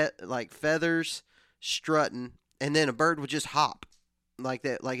catch feathers strutting, and then a bird would just hop like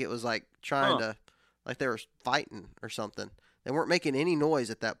that, like it was like trying to, like they were fighting or something. They weren't making any noise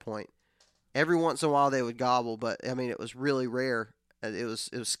at that point. Every once in a while they would gobble, but I mean it was really rare. It was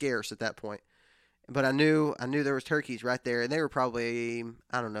scarce at that point. But I knew there was turkeys right there, and they were probably,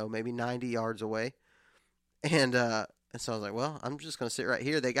 I don't know, maybe 90 yards away. And so I was like, well, I'm just going to sit right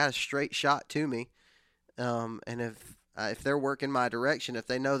here. They got a straight shot to me. And if they're working my direction, if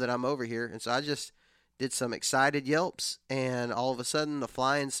they know that I'm over here. And so I just did some excited yelps, and all of a sudden the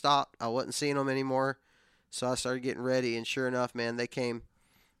flying stopped. I wasn't seeing them anymore. So I started getting ready, and sure enough, man, they came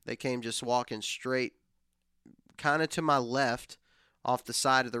just walking straight kind of to my left off the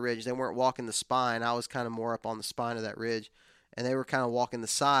side of the ridge. They weren't walking the spine. I was kind of more up on the spine of that ridge, and they were kind of walking the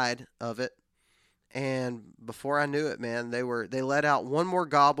side of it. And before I knew it, man, they let out one more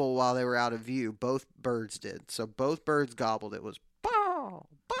gobble while they were out of view. Both birds did. So both birds gobbled. It was bow,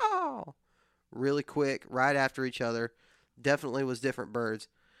 bow, really quick, right after each other. Definitely was different birds.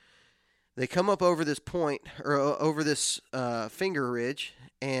 They come up over this point, or over this finger ridge,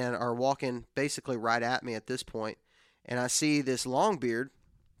 and are walking basically right at me at this point. And I see this longbeard.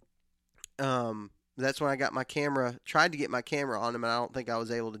 That's when I got my camera, tried to get my camera on him, and I don't think I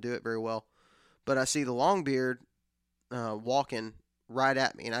was able to do it very well. But I see the longbeard walking right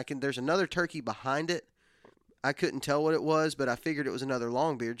at me, and there's another turkey behind it. I couldn't tell what it was, but I figured it was another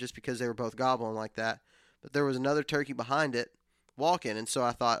longbeard just because they were both gobbling like that. But there was another turkey behind it walking, and so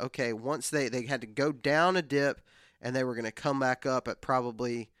I thought, okay, once they had to go down a dip and they were going to come back up at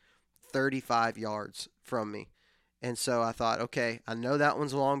probably 35 yards from me. And so I thought, okay, I know that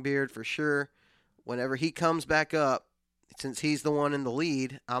one's a longbeard for sure. Whenever he comes back up, since he's the one in the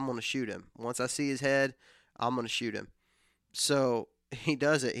lead, I'm going to shoot him. Once I see his head, I'm going to shoot him. So he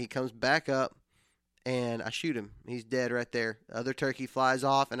does it. He comes back up, and I shoot him. He's dead right there. The other turkey flies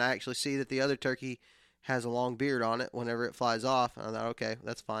off, and I actually see that the other turkey has a long beard on it whenever it flies off. And I thought, okay,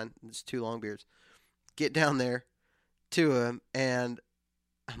 that's fine. It's 2 long beards. Get down there to him, and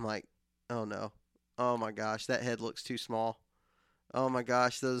I'm like, oh, no. Oh, my gosh, that head looks too small. Oh, my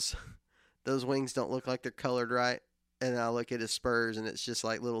gosh, those wings don't look like they're colored right. And I look at his spurs, and it's just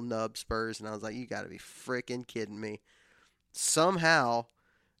like little nub spurs. And I was like, you got to be freaking kidding me. Somehow,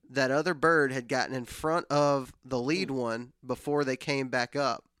 that other bird had gotten in front of the lead one before they came back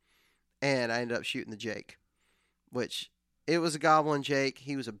up. And I ended up shooting the Jake, which it was a goblin Jake.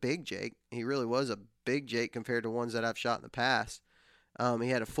 He was a big Jake. He really was a big Jake compared to ones that I've shot in the past. He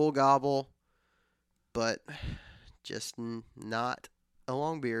had a full gobble, but just not a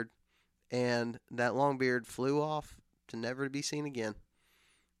long beard. And that long beard flew off to never be seen again.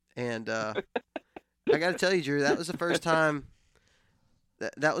 And I got to tell you, Drew, that was the first time.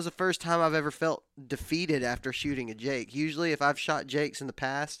 That was the first time I've ever felt defeated after shooting a Jake. Usually, if I've shot Jakes in the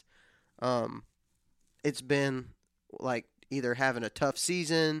past, it's been like either having a tough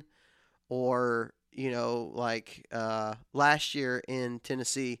season or, like last year in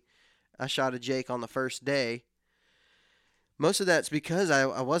Tennessee, I shot a Jake on the first day. Most of that's because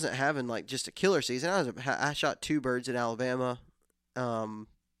I wasn't having like just a killer season. I shot 2 birds in Alabama,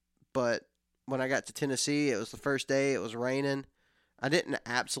 but when I got to Tennessee, it was the first day. It was raining. I didn't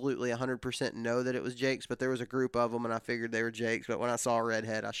absolutely 100% know that it was Jakes, but there was a group of them, and I figured they were Jakes. But when I saw a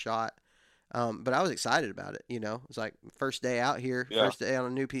redhead, I shot. But I was excited about it. It was like first day out here, first day on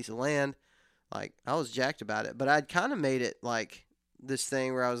a new piece of land. Like I was jacked about it. But I'd kind of made it like this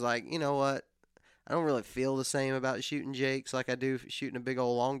thing where I was like, you know what? I don't really feel the same about shooting Jakes like I do shooting a big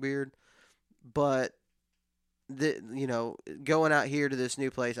old longbeard. But, going out here to this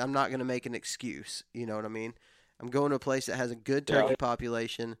new place, I'm not going to make an excuse. You know what I mean? I'm going to a place that has a good turkey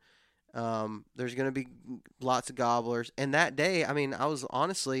population. There's going to be lots of gobblers. And that day, I was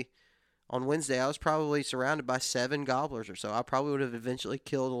honestly, on Wednesday, I was probably surrounded by 7 gobblers or so. I probably would have eventually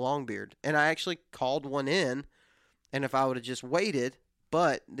killed a longbeard. And I actually called one in, and if I would have just waited...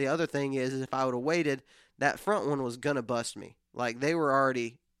 But the other thing is if I would have waited, that front one was going to bust me. Like he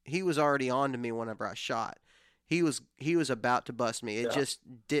was already on to me whenever I shot. He was about to bust me. It just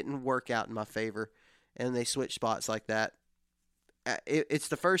didn't work out in my favor. And they switched spots like that. It's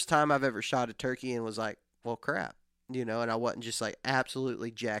the first time I've ever shot a turkey and was like, well, crap, and I wasn't just like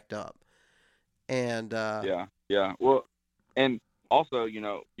absolutely jacked up. And, yeah. Well, and also,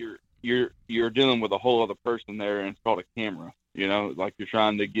 you're dealing with a whole other person there, and it's called a camera. Like you're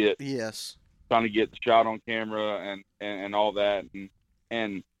trying to get the shot on camera and all that,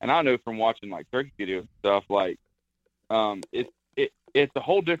 and I know from watching like turkey video and stuff, like it's a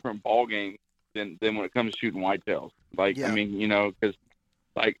whole different ball game than when it comes to shooting whitetails. Like because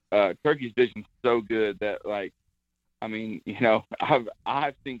like turkey's vision's so good that like I've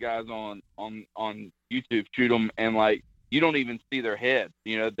seen guys on YouTube shoot them and like you don't even see their head.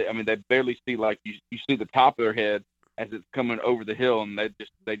 They barely see, like you see the top of their head as it's coming over the hill, and they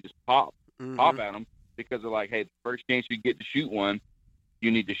just pop at them because they're like, hey, the first chance you get to shoot one,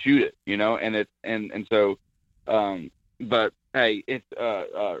 you need to shoot it, and it's and so but hey, it's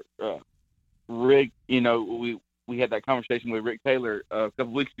Rick, we had that conversation with Rick Taylor a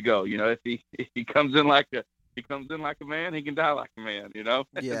couple weeks ago. If he comes in like a man, he can die like a man.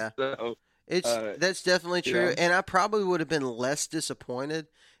 Yeah. So that's definitely true, and I probably would have been less disappointed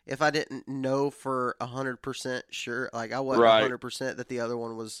if I didn't know for 100% sure. Like I wasn't 100% that the other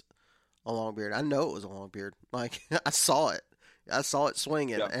one was a longbeard. I know it was a longbeard. Like I saw it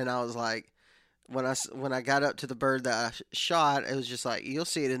swinging, and I was like, when I got up to the bird that I shot, it was just like, you'll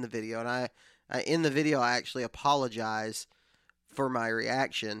see it in the video. And I in the video, I actually apologize for my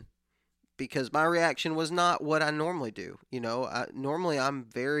reaction because my reaction was not what I normally do. Normally I'm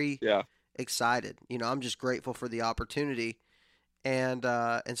very excited. I'm just grateful for the opportunity. And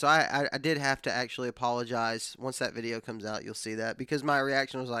so I did have to actually apologize. Once that video comes out, you'll see that, because my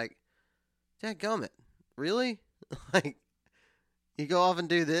reaction was like, dadgummit, really? Like, you go off and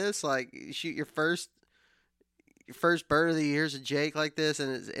do this? Like, you shoot your first bird of the year as a Jake like this?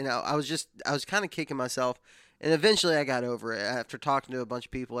 And I was kind of kicking myself. And eventually I got over it. After talking to a bunch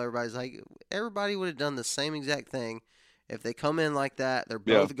of people, everybody would have done the same exact thing. If they come in like that, they're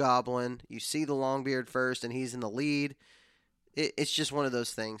both gobbling. You see the longbeard first, and he's in the lead. It's just one of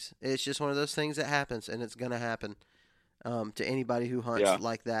those things. It's just one of those things that happens, and it's going to happen. to anybody who hunts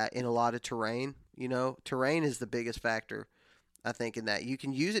like that in a lot of terrain. Terrain is the biggest factor, I think, in that. You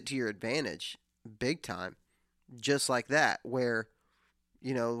can use it to your advantage big time, just like that, where,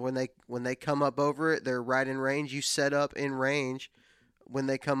 when they come up over it, they're right in range. You set up in range when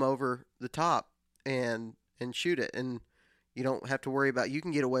they come over the top and shoot it. And you don't have to worry about, you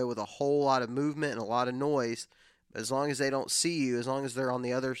can get away with a whole lot of movement and a lot of noise. As long as they don't see you, as long as they're on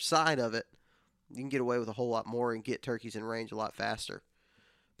the other side of it, you can get away with a whole lot more and get turkeys in range a lot faster.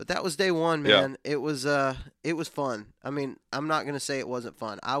 But that was day one, man. Yeah. It was fun. I mean, I'm not going to say it wasn't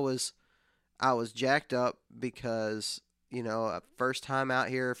fun. I was jacked up because, first time out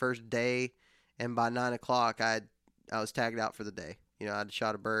here, first day, and by 9 o'clock, I was tagged out for the day. I'd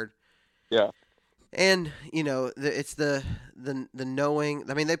shot a bird. Yeah. And, it's the knowing.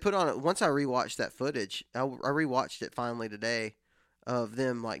 I mean, they put on it. Once I rewatched that footage, I rewatched it finally today of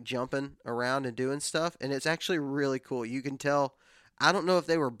them, like, jumping around and doing stuff. And it's actually really cool. You can tell. I don't know if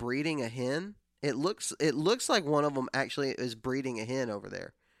they were breeding a hen. It looks like one of them actually is breeding a hen over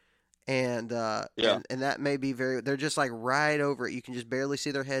there. And and that may be they're just like right over it. You can just barely see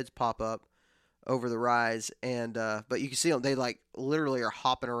their heads pop up over the rise. And but you can see them. They like literally are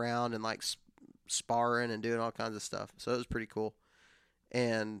hopping around and like sparring and doing all kinds of stuff. So it was pretty cool.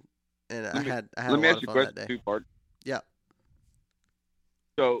 And I had a lot of fun that day. Bart. Yeah.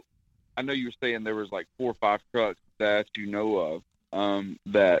 So I know you were saying there was like 4 or 5 trucks that you know of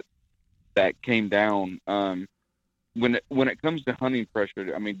that came down. When it comes to hunting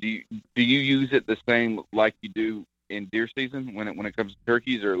pressure, I mean, do you use it the same like you do in deer season when it comes to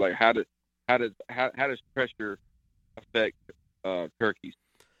turkeys, or like how does pressure affect turkeys?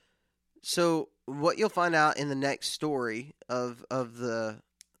 So what you'll find out in the next story of the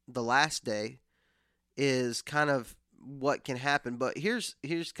last day is kind of what can happen. But here's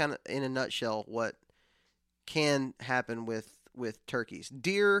kind of in a nutshell what can happen with turkeys.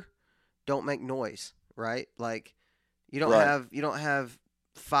 Deer don't make noise, right? Like you don't have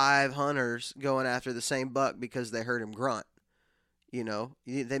 5 hunters going after the same buck because they heard him grunt.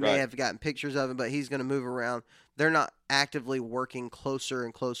 They may have gotten pictures of him, but he's going to move around. They're not actively working closer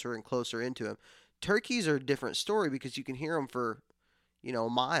and closer and closer into him. Turkeys are a different story because you can hear them for, a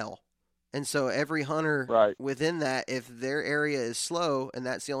mile. And so every hunter within that, if their area is slow and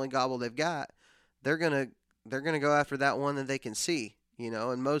that's the only gobble they've got, they're going to go after that one that they can see,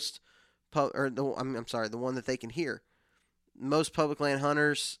 and most the one that they can hear. Most public land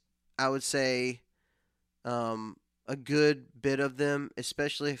hunters, I would say, a good bit of them,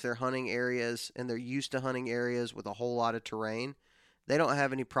 especially if they're hunting areas and they're used to hunting areas with a whole lot of terrain, they don't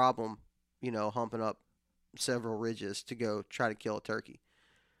have any problem, humping up several ridges to go try to kill a turkey.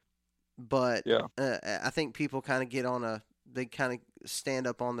 But I think people kind of they kind of stand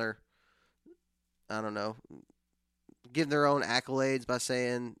up on their, I don't know, give their own accolades by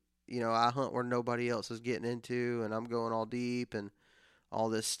saying, I hunt where nobody else is getting into and I'm going all deep and all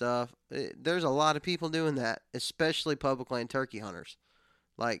this stuff. There's a lot of people doing that, especially public land turkey hunters.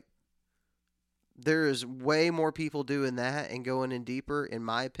 Like, there is way more people doing that and going in deeper, in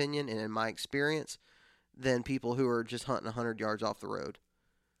my opinion and in my experience, than people who are just hunting 100 yards off the road.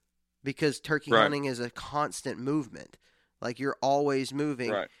 Because turkey hunting is a constant movement. Like, you're always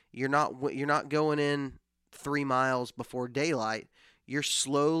moving. Right. You're not going in 3 miles before daylight. You're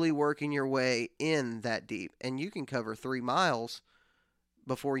slowly working your way in that deep, and you can cover 3 miles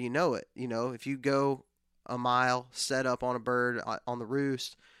before you know it. If you go a mile, set up on a bird on the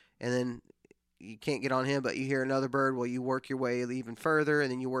roost, and then you can't get on him, but you hear another bird, well, you work your way even further,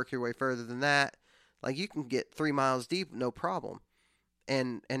 and then you work your way further than that. Like, you can get 3 miles deep, no problem,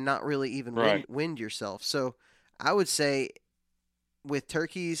 and not really even wind yourself. So I would say with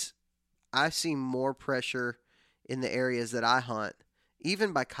turkeys, I see more pressure in the areas that I hunt,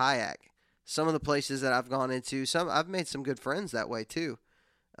 even by kayak. Some of the places that I've gone into, I've made some good friends that way too,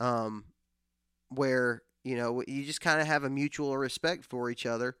 where you just kind of have a mutual respect for each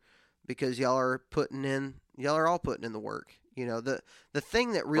other because y'all are all putting in the work. The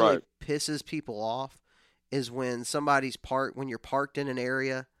thing that really pisses people off is when when you're parked in an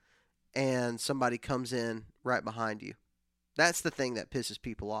area and somebody comes in right behind you. That's the thing that pisses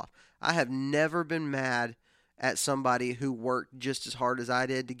people off. I have never been mad at somebody who worked just as hard as I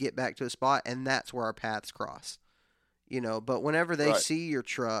did to get back to a spot, and that's where our paths cross. But whenever they see your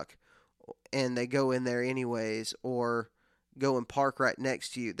truck and they go in there anyways, or go and park right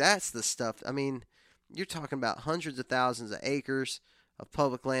next to you, that's the stuff. I mean, you're talking about hundreds of thousands of acres of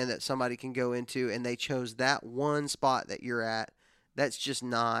public land that somebody can go into, and they chose that one spot that you're at. That's just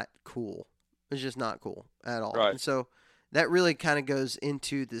not cool. It's just not cool at all. Right. And so that really kind of goes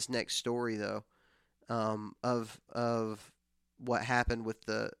into this next story, though. of what happened with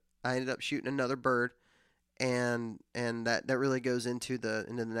I ended up shooting another bird, and that really goes into the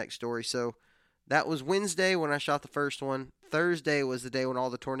next story. So that was Wednesday when I shot the first one. Thursday was the day when all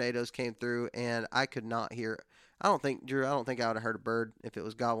the tornadoes came through, and I could not hear. Drew, I don't think I would have heard a bird if it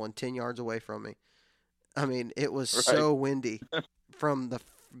was gobbling 10 yards away from me. I mean, it was so windy. From the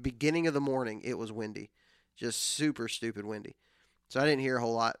beginning of the morning, it was windy. Just super stupid windy. So I didn't hear a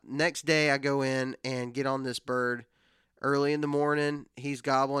whole lot. Next day, I go in and get on this bird early in the morning. He's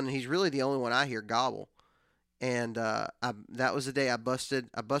gobbling. He's really the only one I hear gobble. And that was the day I busted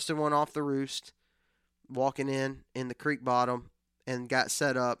one off the roost, walking in the creek bottom, and got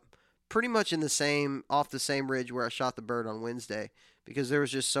set up pretty much off the same ridge where I shot the bird on Wednesday, because there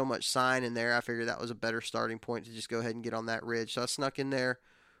was just so much sign in there. I figured that was a better starting point to just go ahead and get on that ridge. So I snuck in there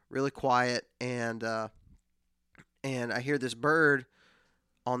really quiet, and I hear this bird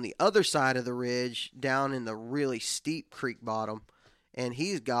on the other side of the ridge down in the really steep creek bottom, and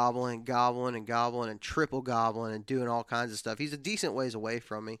he's gobbling and triple gobbling and doing all kinds of stuff. He's a decent ways away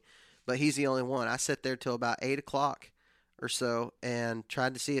from me, but he's the only one. I sat there till about 8 o'clock or so and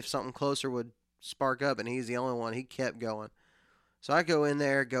tried to see if something closer would spark up, and he's the only one. He kept going. So I go in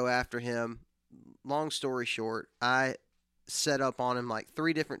there, go after him. Long story short, I set up on him like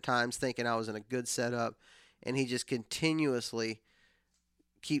 3 different times thinking I was in a good setup, and he just continuously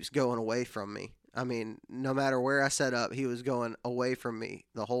keeps going away from me. I mean, no matter where I set up, he was going away from me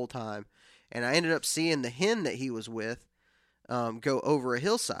the whole time. And I ended up seeing the hen that he was with go over a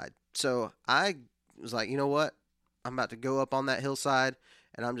hillside. So I was like, you know what? I'm about to go up on that hillside,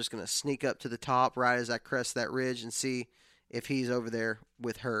 and I'm just going to sneak up to the top right as I crest that ridge and see if he's over there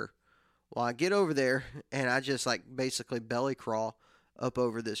with her. Well, I get over there, and I just like basically belly crawl up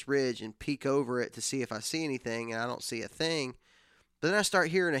over this ridge and peek over it to see if I see anything, and I don't see a thing. But then I start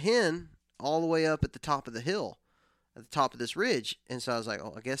hearing a hen all the way up at the top of the hill, at the top of this ridge. And so I was like,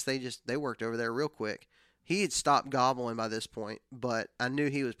 oh, I guess they worked over there real quick. He had stopped gobbling by this point, but I knew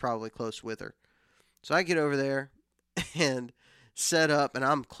he was probably close with her. So I get over there and set up, and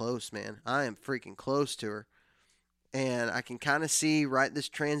I'm close, man. I am freaking close to her. And I can kind of see right this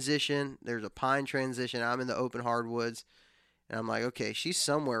transition. There's a pine transition. I'm in the open hardwoods. And I'm like, okay, she's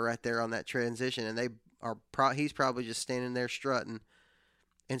somewhere right there on that transition. And he's probably just standing there strutting.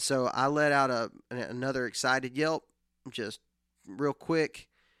 And so I let out another excited yelp, just real quick.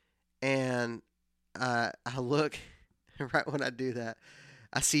 And I look, right when I do that,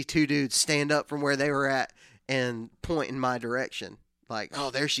 I see 2 dudes stand up from where they were at and point in my direction. Like,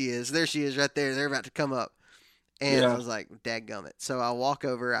 oh, there she is. There she is right there. They're about to come up. And I was like, dadgummit. So I walk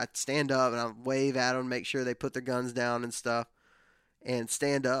over, I stand up, and I wave at them, make sure they put their guns down and stuff, and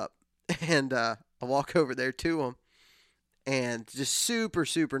stand up. And I walk over there to them, and just super,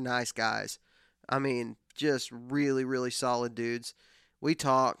 super nice guys. I mean, just really, really solid dudes. We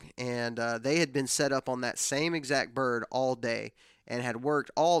talk, and they had been set up on that same exact bird all day and had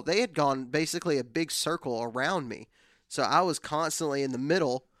they had gone basically a big circle around me. So I was constantly in the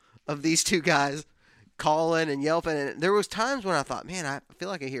middle of these 2 guys calling and yelping, and there was times when I thought, man, I feel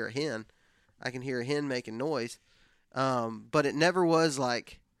like I hear a hen. I can hear a hen making noise, but it never was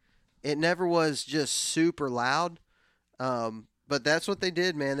just super loud. But that's what they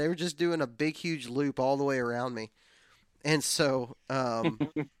did, man. They were just doing a big, huge loop all the way around me, and so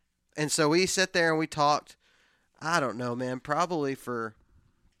we sat there and we talked. I don't know, man, probably for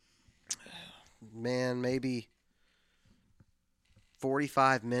maybe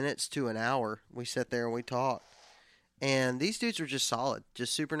 45 minutes to an hour. We sat there and we talked. And these dudes were just solid,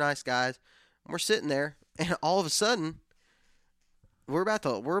 just super nice guys. And we're sitting there, and all of a sudden, we're about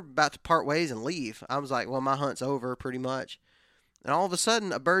to part ways and leave. I was like, well, my hunt's over pretty much. And all of a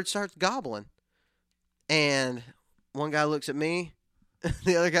sudden, a bird starts gobbling. And one guy looks at me,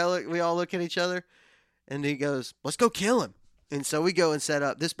 the other guy we all look at each other, and he goes, let's go kill him. And so we go and set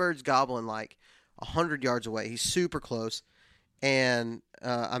up. This bird's gobbling like 100 yards away. He's super close. And,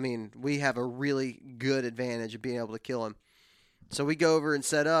 I mean, we have a really good advantage of being able to kill him. So we go over and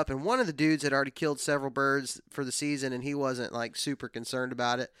set up, and one of the dudes had already killed several birds for the season, and he wasn't, like, super concerned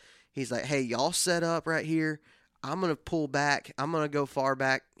about it. He's like, hey, y'all set up right here. I'm going to pull back. I'm going to go far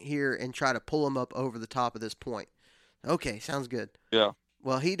back here and try to pull him up over the top of this point. Okay, sounds good. Yeah.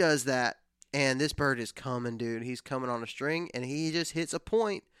 Well, he does that, and this bird is coming, dude. He's coming on a string, and he just hits a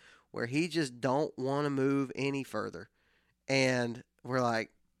point where he just don't want to move any further. And we're like,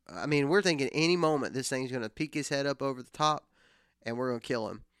 I mean, we're thinking any moment this thing's going to peek his head up over the top, and we're going to kill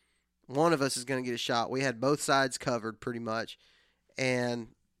him. One of us is going to get a shot. We had both sides covered pretty much. And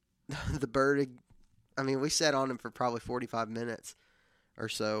the bird, I mean, we sat on him for probably 45 minutes or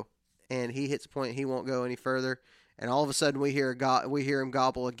so. and he hits a point he won't go any further. And all of a sudden we hear him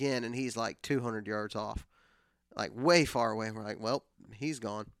gobble again, and he's like 200 yards off, like way far away. We're like, well, he's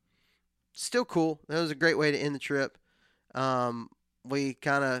gone. Still cool. That was a great way to end the trip. We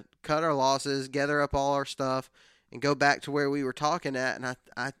kind of cut our losses, gather up all our stuff, and go back to where we were talking at. And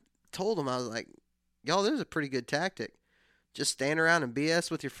I told him, I was like, y'all, there's a pretty good tactic. Just stand around and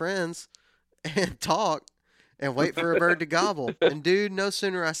BS with your friends and talk and wait for a bird to gobble. And, dude, no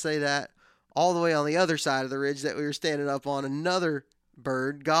sooner I say that, all the way on the other side of the ridge that we were standing up on, another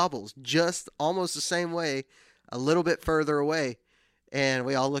bird gobbles just almost the same way, a little bit further away. And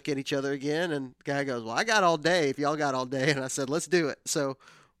we all look at each other again, and the guy goes, well, I got all day if y'all got all day. And I said, let's do it. So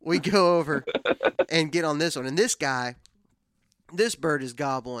we go over and get on this one. And this bird is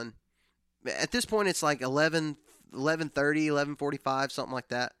gobbling. At this point, it's like 11:30, 11:45, something like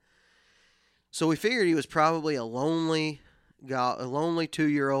that. So we figured he was probably a lonely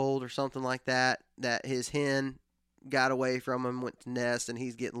 2-year-old or something like that his hen got away from him, went to nest, and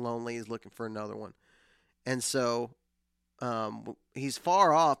he's getting lonely. He's looking for another one. And so he's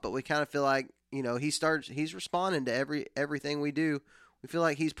far off, but we kind of feel like, he's responding to everything we do. We feel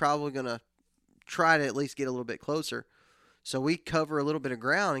like he's probably going to try to at least get a little bit closer. So we cover a little bit of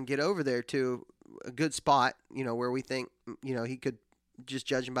ground and get over there to a good spot, where we think, he could, just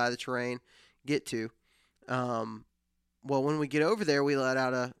judging by the terrain, get to. Well, when we get over there, we let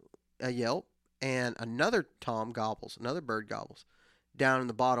out a yelp, and another bird gobbles down in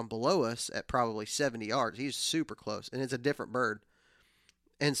the bottom below us at probably 70 yards. He's super close, and it's a different bird.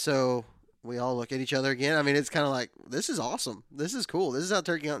 And so we all look at each other again. I mean, it's kind of like, this is awesome. This is cool. This is how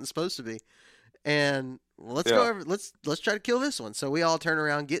turkey hunting's supposed to be. And let's go over. Let's try to kill this one. So we all turn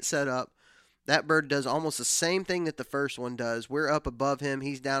around, get set up. That bird does almost the same thing that the first one does. We're up above him.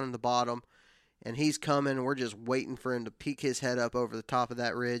 He's down in the bottom, and he's coming. And we're just waiting for him to peek his head up over the top of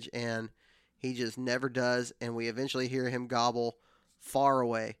that ridge, and he just never does. And we eventually hear him gobble far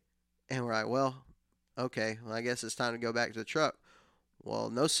away, and we're like, well, okay, well, I guess it's time to go back to the truck.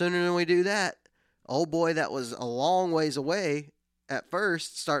 Well, no sooner than we do that, old boy that was a long ways away at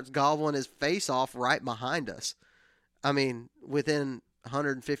first starts gobbling his face off right behind us. I mean, within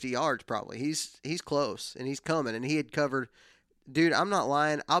 150 yards probably. He's close, and he's coming, and he had covered, dude, I'm not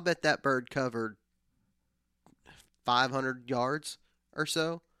lying, I'll bet that bird covered 500 yards or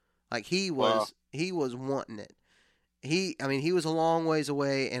so. Like, he was wanting it. He was a long ways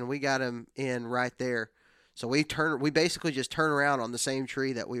away, and we got him in right there. So we basically just turn around on the same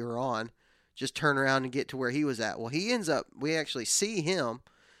tree that we were on, just turn around and get to where he was at. Well, we actually see him,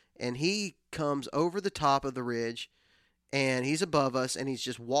 and he comes over the top of the ridge, and he's above us, and he's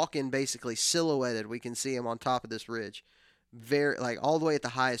just walking basically silhouetted. We can see him on top of this ridge, very, like, all the way at the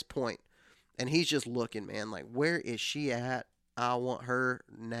highest point. And he's just looking, man, like, where is she at? I want her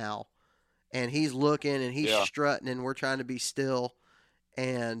now. And he's looking, and he's strutting, and we're trying to be still,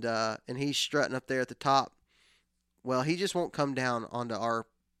 and he's strutting up there at the top. Well, he just won't come down onto our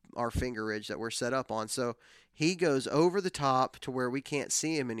finger ridge that we're set up on. So he goes over the top to where we can't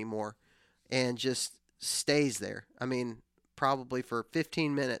see him anymore, and just stays there. I mean, probably for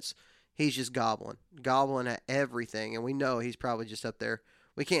 15 minutes, he's just gobbling at everything, and we know he's probably just up there.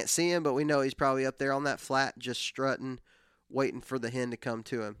 We can't see him, but we know he's probably up there on that flat, just strutting, waiting for the hen to come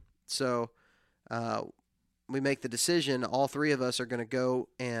to him. So we make the decision. All three of us are going to go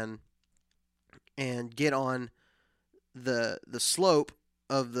and get on the slope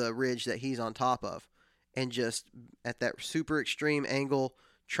of the ridge that he's on top of, and just at that super extreme angle,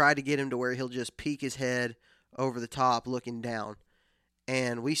 try to get him to where he'll just peek his head over the top looking down.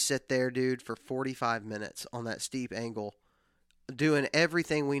 And we sit there, dude, for 45 minutes on that steep angle, doing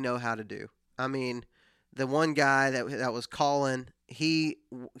everything we know how to do. I mean, the one guy that was calling, he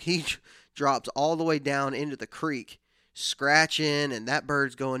drops all the way down into the creek, scratching, and that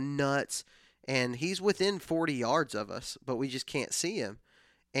bird's going nuts. And he's within 40 yards of us, but we just can't see him.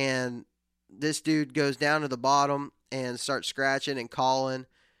 And this dude goes down to the bottom and starts scratching and calling.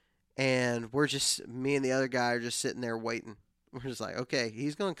 And me and the other guy are just sitting there waiting. We're just like, okay,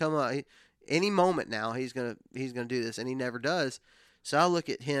 he's going to come up any moment now. He's going to do this, and he never does. So I look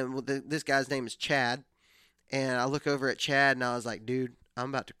at him. This guy's name is Chad. And I look over at Chad, and I was like, dude, I'm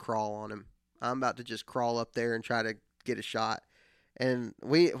about to crawl on him. I'm about to just crawl up there and try to get a shot. And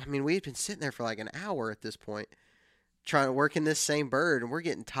we had been sitting there for like an hour at this point, trying to work in this same bird, and we're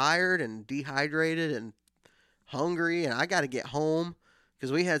getting tired and dehydrated and hungry, and I got to get home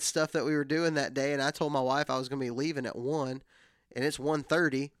because we had stuff that we were doing that day, and I told my wife I was going to be leaving at 1, and it's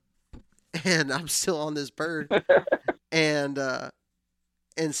 1:30, and I'm still on this bird.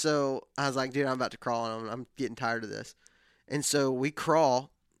 And so I was like, dude, I'm about to crawl on him. I'm getting tired of this. And so we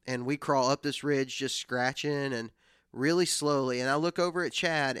crawl, and we crawl up this ridge just scratching and really slowly. And I look over at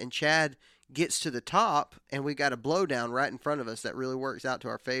Chad, and Chad gets to the top, and we got a blowdown right in front of us that really works out to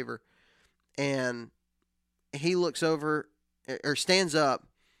our favor. And he looks over or stands up,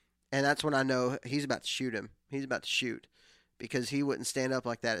 and that's when I know he's about to shoot him. He's about to shoot because he wouldn't stand up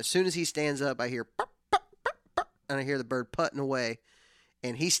like that. As soon as he stands up, I hear pop, pop, pop, pop, and I hear the bird putting away,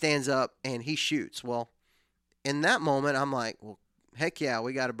 and he stands up and he shoots. Well, in that moment, I'm like, well, heck yeah,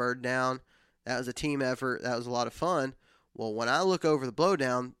 we got a bird down. That was a team effort. That was a lot of fun. Well, when I look over the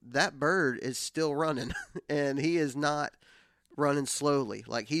blowdown, that bird is still running, and he is not running slowly.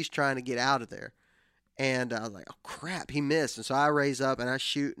 Like, he's trying to get out of there. And I was like, oh, crap, he missed. And so I raise up, and I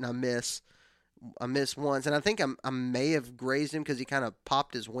shoot, and I miss. I miss once. And I think I may have grazed him because he kind of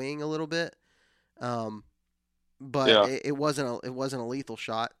popped his wing a little bit. But Yeah. it wasn't a lethal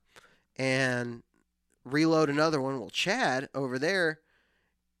shot. And reload another one. Well, Chad over there,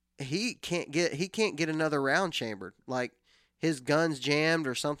 he can't get another round chambered. Like, his gun's jammed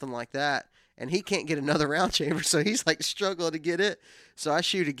or something like that, and he can't get another round chamber, so he's like struggling to get it. So I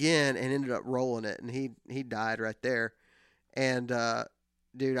shoot again and ended up rolling it, and he died right there. And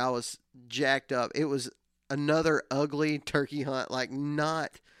dude, I was jacked up. It was another ugly turkey hunt, like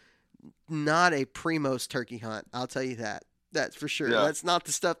not a Primos turkey hunt. I'll tell you that. That's for sure. Yeah. That's not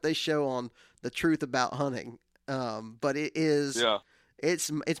the stuff they show on The Truth About Hunting. But it is. Yeah. It's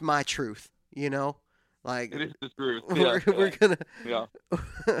my truth, you know. Like, It is the truth. we're gonna Yeah.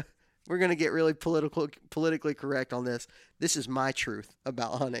 we're gonna get really politically correct on this. This is my truth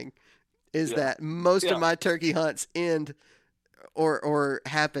about hunting, is that most of my turkey hunts end or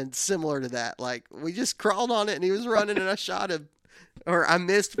happened similar to that. Like, we just crawled on it and he was running and I shot him, or I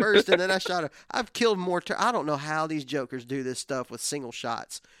missed first and then I shot him. I've killed more. I don't know how these jokers do this stuff with single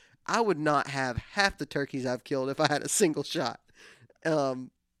shots. I would not have half the turkeys I've killed if I had a single shot.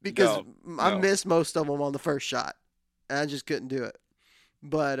 Because I missed most of them on the first shot. And I just couldn't do it.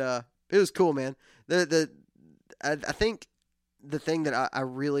 But it was cool, man. I think the thing that I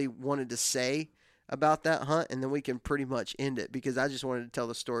really wanted to say about that hunt, and then we can pretty much end it, because I just wanted to tell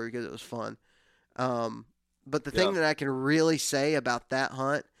the story because it was fun. But the thing that I can really say about that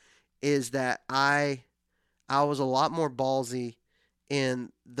hunt is that I was a lot more ballsy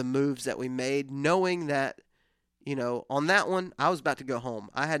in the moves that we made, knowing that, you know, on that one, I was about to go home.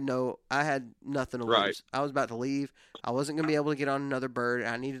 I had nothing to lose. I was about to leave. I wasn't going to be able to get on another bird.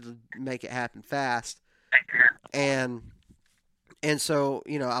 I needed to make it happen fast. And so,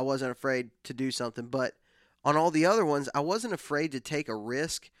 you know, I wasn't afraid to do something. But on all the other ones, I wasn't afraid to take a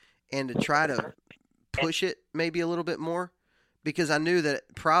risk and to try to push it maybe a little bit more, because I knew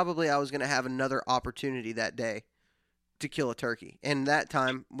that probably I was going to have another opportunity that day to kill a turkey. And that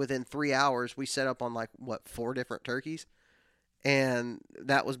time, within 3 hours, we set up on 4 different turkeys, and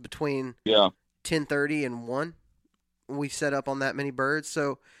that was between 10:30 and 1. We set up on that many birds,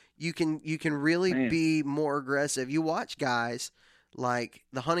 so you can really be more aggressive. You watch guys like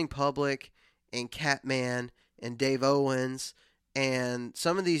the Hunting Public and Catman and Dave Owens and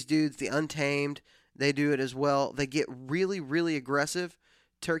some of these dudes, the Untamed, they do it as well. They get really, really aggressive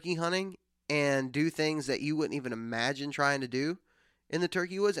turkey hunting and do things that you wouldn't even imagine trying to do in the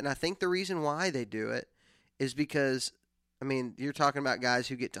turkey woods. And I think the reason why they do it is because, I mean, you're talking about guys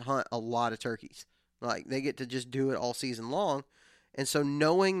who get to hunt a lot of turkeys. Like, they get to just do it all season long. And so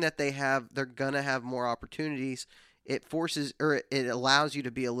knowing that they're going to have more opportunities, it forces, or it allows you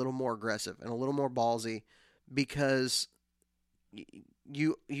to be a little more aggressive and a little more ballsy, because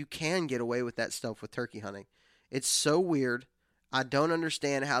you can get away with that stuff with turkey hunting. It's so weird. I don't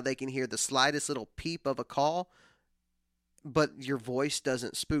understand how they can hear the slightest little peep of a call, but your voice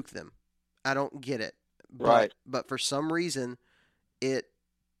doesn't spook them. I don't get it. But for some reason,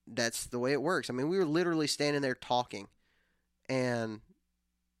 that's the way it works. I mean, we were literally standing there talking. And,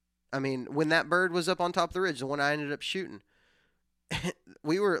 I mean, when that bird was up on top of the ridge, the one I ended up shooting,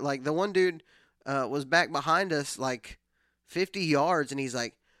 we were like, the one dude was back behind us 50 yards, and he's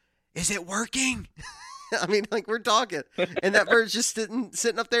like, "Is it working?" I mean, we're talking, and that bird's just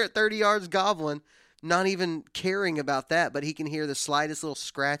sitting up there at 30 yards gobbling, not even caring about that, but he can hear the slightest little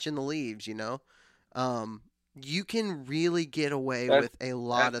scratch in the leaves, you know? You can really get away with a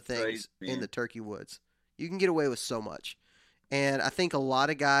lot of things in the turkey woods. You can get away with so much. And I think a lot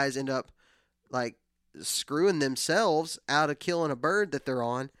of guys end up, screwing themselves out of killing a bird that they're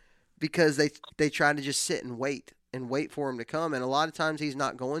on, because they try to just sit and wait for him to come. And a lot of times he's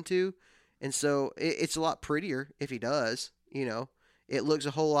not going to. And so it's a lot prettier if he does, you know. It looks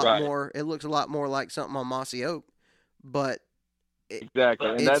a whole lot more. It looks a lot more like something on Mossy Oak, but exactly.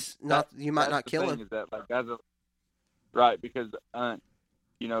 And it's not. You might not kill him. Is that, because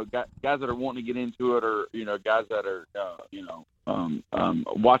guys that are wanting to get into it, or guys that are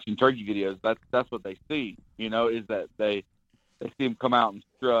watching turkey videos. That's what they see. Is that they see them come out and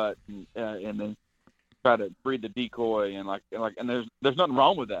strut and then try to breed the decoy and there's nothing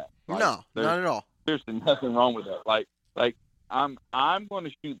wrong with that. No, not at all. Seriously, nothing wrong with that. Like I'm going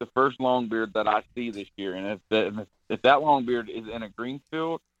to shoot the first longbeard that I see this year, and if that longbeard is in a green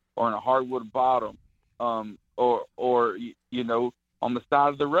field or in a hardwood bottom, or on the side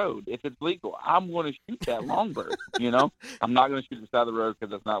of the road, if it's legal, I'm going to shoot that longbird. I'm not going to shoot the side of the road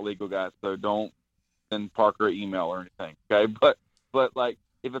because that's not legal, guys. So don't send Parker an email or anything, okay? But like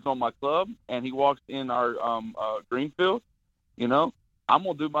if it's on my club and he walks in our green field, I'm going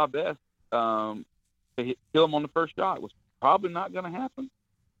to do my best to kill him on the first shot, which is probably not going to happen.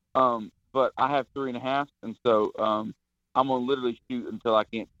 But I have 3.5, and so I'm going to literally shoot until I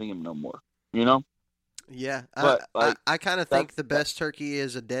can't see him no more, Yeah, but, I kind of think the best turkey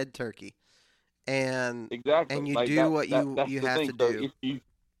is a dead turkey, and exactly, and you do what you have to do.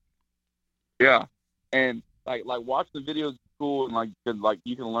 Yeah, and like watch the videos at school, and like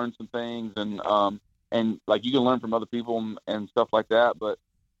you can learn some things, and like you can learn from other people and stuff like that. But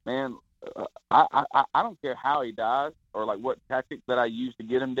man, I don't care how he dies or like what tactic that I use to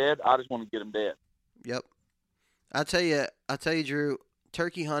get him dead. I just want to get him dead. Yep, I'll tell you, Drew.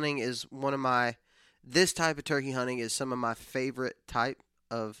 Turkey hunting is one of my. This type of turkey hunting is some of my favorite type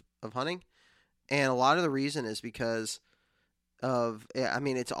of hunting, and a lot of the reason is because of,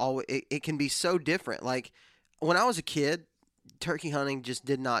 it can be so different. Like when I was a kid, turkey hunting just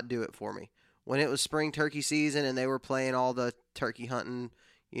did not do it for me. When it was spring turkey season and they were playing all the turkey hunting,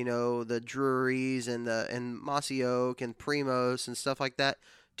 the Drurys and Mossy Oak and Primos and stuff like that,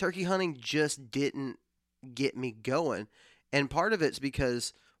 turkey hunting just didn't get me going. And part of it's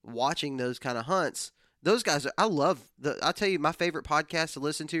because watching those kind of hunts, those guys, I'll tell you, my favorite podcast to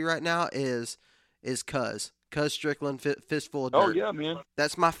listen to right now is Cuz Strickland, Fistful of Dirt. Oh yeah, man.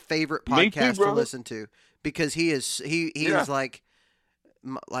 That's my favorite podcast to listen to because he is like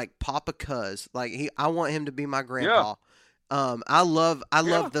Papa Cuz. Like I want him to be my grandpa. Yeah. I love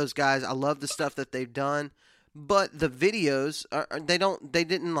those guys. I love the stuff that they've done. But the videos they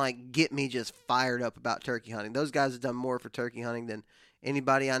didn't like get me just fired up about turkey hunting. Those guys have done more for turkey hunting than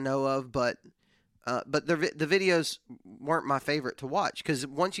anybody I know of, but the videos weren't my favorite to watch because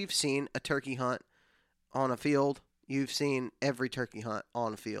once you've seen a turkey hunt on a field, you've seen every turkey hunt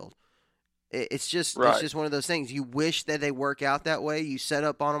on a field. It's just one of those things. You wish that they work out that way. You set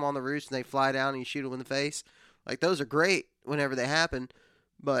up on them on the roost and they fly down and you shoot them in the face. Like those are great whenever they happen,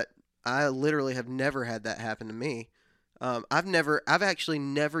 but I literally have never had that happen to me. I've actually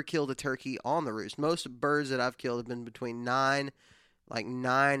never killed a turkey on the roost. Most birds that I've killed have been between 9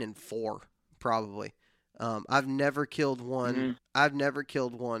 and 4, probably. I've never killed one. Mm-hmm. I've never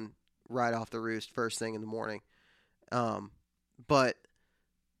killed one right off the roost first thing in the morning. But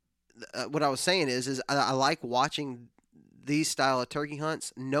what I was saying is I like watching these style of turkey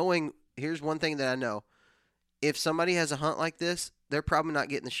hunts, knowing here's one thing that I know. If somebody has a hunt like this, they're probably not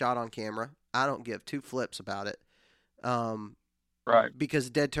getting the shot on camera. I don't give two flips about it. Right. Because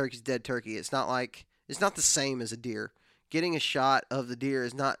dead turkey's dead turkey. It's not the same as a deer. Getting a shot of the deer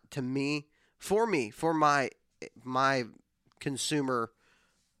is not, to me, for my consumer,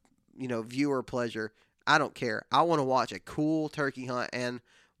 viewer pleasure. I don't care. I want to watch a cool turkey hunt, and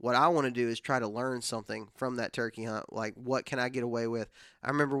what I want to do is try to learn something from that turkey hunt. Like, what can I get away with? I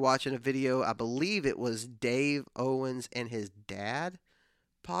remember watching a video, I believe it was Dave Owens and his dad,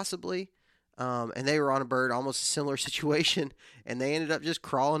 possibly, and they were on a bird, almost a similar situation, and they ended up just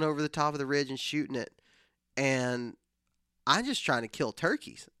crawling over the top of the ridge and shooting it. And I'm just trying to kill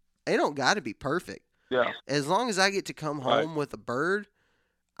turkeys. They don't got to be perfect. Yeah. As long as I get to come home with a bird,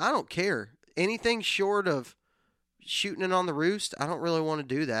 I don't care. Anything short of shooting it on the roost, I don't really want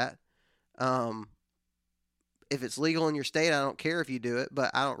to do that. If it's legal in your state, I don't care if you do it,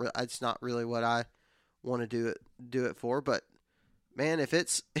 but it's not really what I want to do it for. But man, if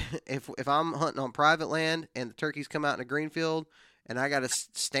it's if I'm hunting on private land and the turkeys come out in a green field and I got to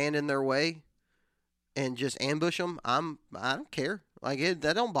stand in their way and just ambush them, I don't care.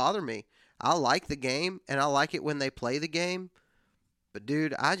 That don't bother me. I like the game and I like it when they play the game. But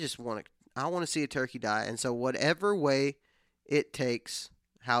dude, I want to see a turkey die. And so whatever way it takes,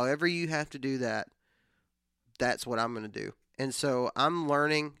 however you have to do that, that's what I'm going to do. And so I'm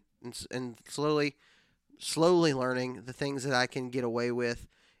learning and slowly learning the things that I can get away with.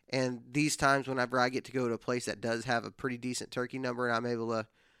 And these times whenever I get to go to a place that does have a pretty decent turkey number and I'm able to,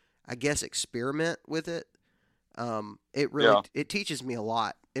 I guess, experiment with it, it teaches me a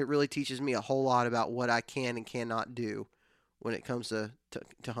lot. It really teaches me a whole lot about what I can and cannot do when it comes to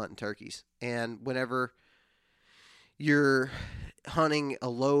hunting turkeys. And whenever you're hunting a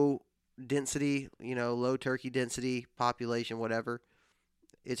low density, low turkey density population, whatever,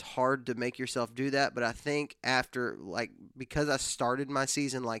 it's hard to make yourself do that. But I think after, because I started my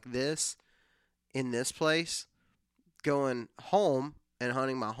season like this in this place, going home and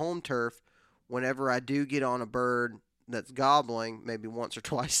hunting my home turf, whenever I do get on a bird that's gobbling, maybe once or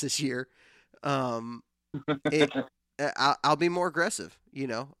twice this year, I'll be more aggressive.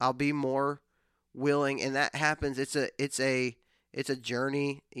 I'll be more willing, and that happens. It's a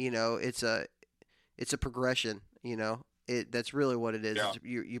journey. It's a progression. That's really what it is. Yeah.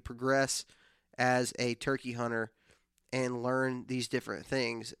 You progress as a turkey hunter and learn these different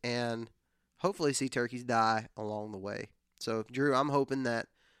things, and hopefully see turkeys die along the way. So, Drew, I'm hoping that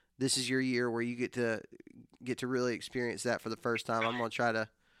this is your year where you get to really experience that for the first time. I'm going to try to.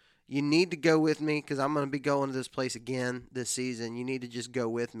 You need to go with me because I'm going to be going to this place again this season. You need to just go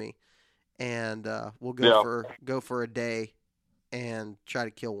with me, and we'll go for a day and try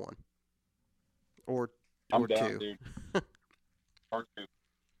to kill one or I'm down, two. Dude. Or two.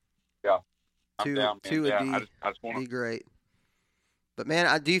 Yeah. I'm down, man. Two would I just be great. But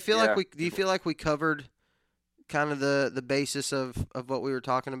man, do you feel like we covered kind of the basis of what we were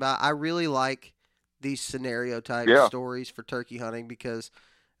talking about? I really like these scenario type stories for turkey hunting because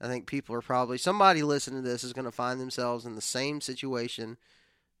I think people are probably, somebody listening to this is going to find themselves in the same situation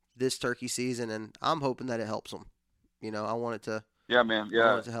this turkey season, and I'm hoping that it helps them. I want it to. Yeah, man. Yeah. I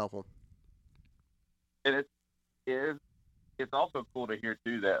want it to help them. And it's also cool to hear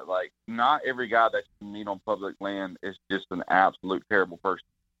too that not every guy that you meet on public land is just an absolute terrible person.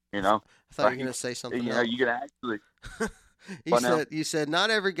 I thought you were going to say something else. You can actually. You said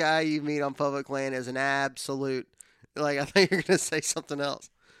not every guy you meet on public land is an absolute. I thought you were going to say something else.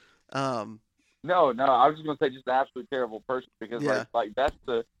 No, I was just going to say just an absolute terrible person because that's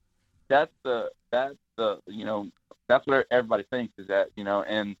what everybody thinks is that,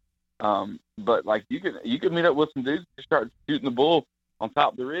 and but you could meet up with some dudes and start shooting the bull on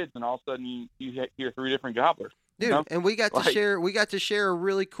top of the ridge, and all of a sudden you hear 3 different gobblers. Dude, and we got to share a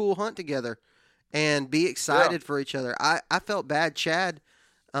really cool hunt together and be excited for each other. I felt bad, Chad.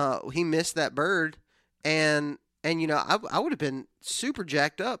 He missed that bird, and I would have been super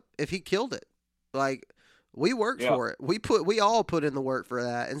jacked up if he killed it. We worked for it. We all put in the work for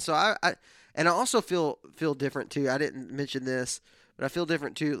that. And so I also feel different too. I didn't mention this, but I feel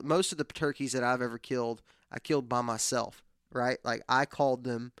different too. Most of the turkeys that I've ever killed, I killed by myself, right? I called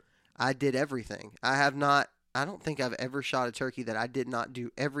them. I did everything. I don't think I've ever shot a turkey that I did not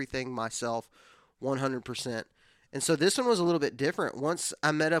do everything myself 100%. And so this one was a little bit different. Once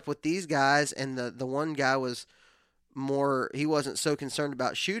I met up with these guys and the one guy was he wasn't so concerned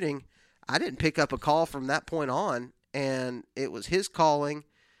about shooting, I didn't pick up a call from that point on, and it was his calling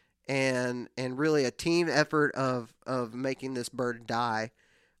and really a team effort of making this bird die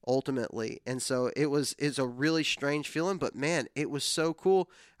ultimately. And so it's a really strange feeling, but man, it was so cool.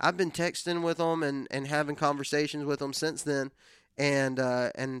 I've been texting with them and having conversations with them since then, and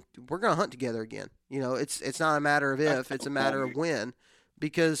we're going to hunt together again. It's not a matter of if, it's a matter of when,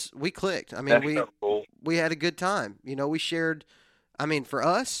 because we clicked. I mean, we had a good time. We shared, for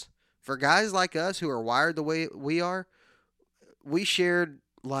us, for guys like us who are wired the way we are, we shared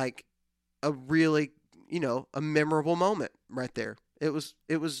a really, a memorable moment right there. It was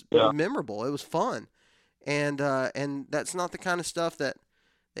memorable. It was fun. And that's not the kind of stuff that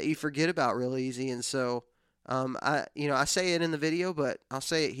you forget about real easy. And so, I say it in the video, but I'll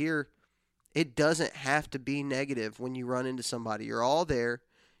say it here. It doesn't have to be negative when you run into somebody. You're all there.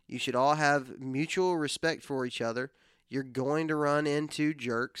 You should all have mutual respect for each other. You're going to run into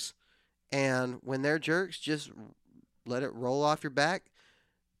jerks. And when they're jerks, just let it roll off your back.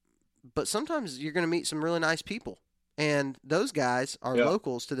 But sometimes you're going to meet some really nice people. And those guys are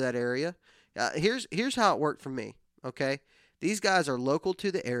locals to that area. Here's how it worked for me, okay? These guys are local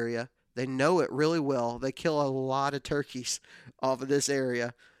to the area. They know it really well. They kill a lot of turkeys off of this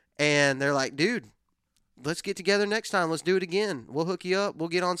area. And they're like, dude, let's get together next time. Let's do it again. We'll hook you up. We'll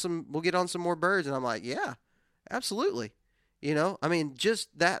get on some more birds. And I'm like, yeah, absolutely. Just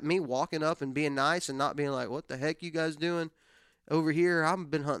that, me walking up and being nice and not being like, what the heck you guys doing over here? I've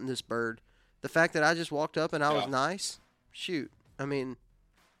been hunting this bird. The fact that I just walked up and I was nice, shoot. I made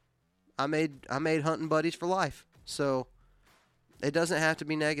hunting buddies for life. So it doesn't have to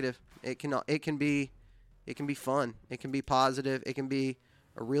be negative. It can be fun. It can be positive. It can be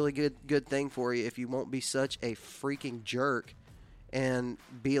a really good thing for you if you won't be such a freaking jerk and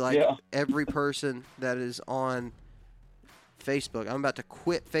be like every person that is on Facebook. I'm about to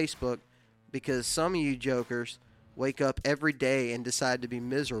quit Facebook because some of you jokers wake up every day and decide to be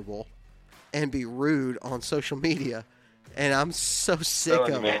miserable and be rude on social media. And I'm so sick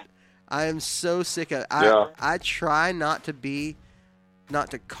of it. I am so sick of it. I try not to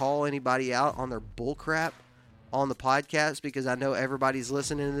call anybody out on their bull crap on the podcast because I know everybody's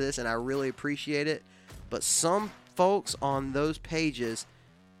listening to this and I really appreciate it. But some folks on those pages,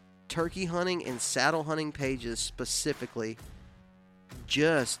 turkey hunting and saddle hunting pages specifically,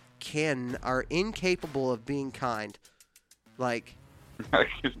 just are incapable of being kind. Like,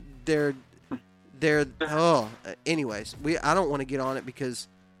 they're anyways, I don't want to get on it because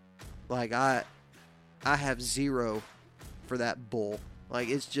like I have zero for that bull. Like,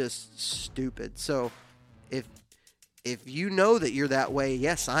 it's just stupid. So if you know that you're that way,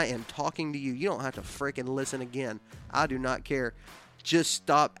 yes, I am talking to you. You don't have to freaking listen again. I do not care. Just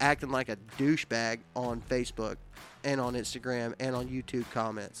stop acting like a douchebag on Facebook and on Instagram and on YouTube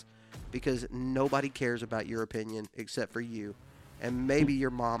comments, because nobody cares about your opinion except for you and maybe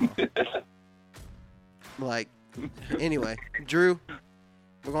your mama. Like, anyway, Drew,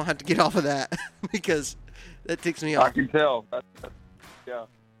 we're going to have to get off of that because that ticks me off. I can tell. Yeah.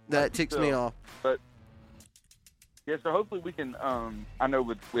 That ticks me off. But yeah, so hopefully we can. I know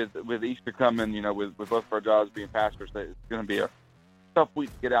with Easter coming, with both of our jobs being pastors, that it's going to be a tough week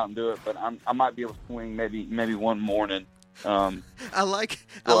to get out and do it. But I might be able to swing maybe one morning. I like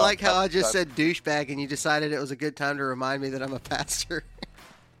how I just said douchebag and you decided it was a good time to remind me that I'm a pastor.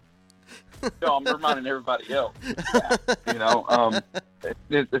 No, I'm reminding everybody else.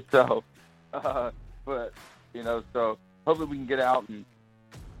 But so hopefully we can get out and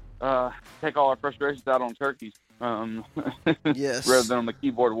take all our frustrations out on turkeys. Yes. Rather than on the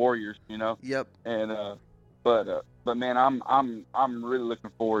keyboard warriors, Yep. And but man, I'm really looking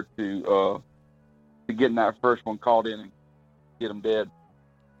forward to getting that first one called in and get them dead.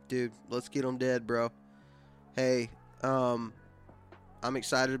 Dude, let's get them dead, bro. Hey, I'm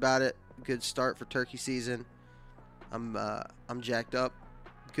excited about it. Good start for turkey season. I'm jacked up.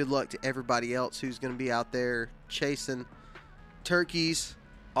 Good luck to everybody else who's going to be out there chasing turkeys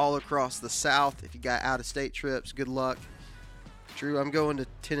all across the South. If you got out-of-state trips, good luck. Drew, I'm going to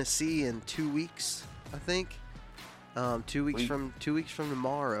Tennessee in 2 weeks, I think. 2 weeks from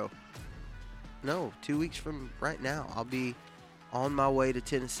tomorrow. No, 2 weeks from right now. I'll be on my way to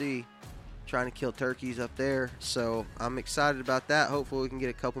Tennessee trying to kill turkeys up there. So I'm excited about that. Hopefully we can get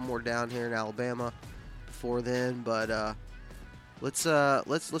a couple more down here in Alabama before then. But let's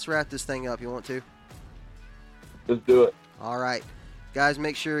wrap this thing up. You want to? Let's do it. All right. Guys,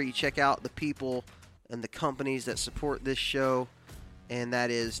 make sure you check out the people and the companies that support this show, and that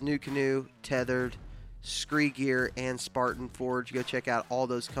is NuCanoe, Tethered, Scree Gear, and Spartan Forge. Go check out all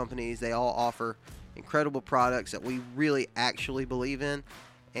those companies. They all offer incredible products that we really actually believe in,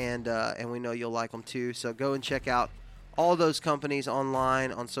 and we know you'll like them too. So go and check out all those companies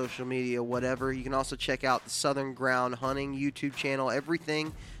online, on social media, whatever. You can also check out the Southern Ground Hunting YouTube channel.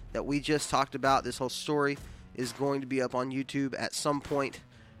 Everything that we just talked about, this whole story, is going to be up on YouTube at some point.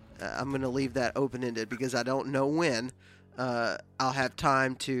 I'm going to leave that open-ended because I don't know when I'll have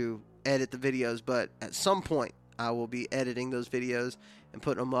time to edit the videos, but at some point I will be editing those videos and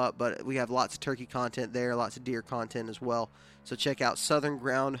putting them up. But we have lots of turkey content there, lots of deer content as well. So check out Southern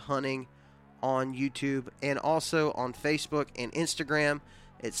Ground Hunting on YouTube and also on Facebook and Instagram.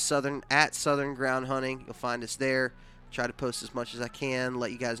 It's Southern Ground Hunting. You'll find us there. Try to post as much as I can,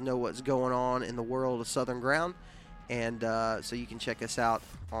 let you guys know what's going on in the world of Southern Ground. And so you can check us out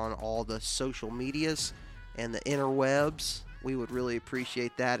on all the social medias and the interwebs. We would really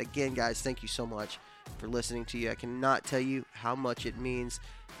appreciate that. Again, guys, thank you so much for listening to you. I cannot tell you how much it means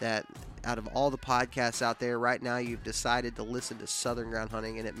that out of all the podcasts out there right now, you've decided to listen to Southern Ground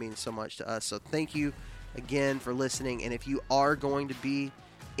Hunting, and it means so much to us. So thank you again for listening. And if you are going to be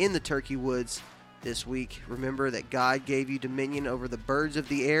in the turkey woods this week, remember that God gave you dominion over the birds of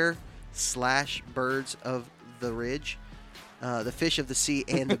the air / birds of the ridge, the fish of the sea,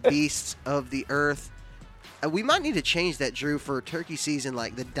 and the beasts of the earth. We might need to change that, Drew, for turkey season,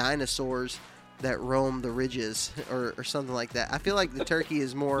 like the dinosaurs that roam the ridges or something like that. I feel like the turkey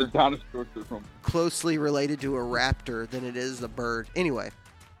is more closely related to a raptor than it is a bird. Anyway,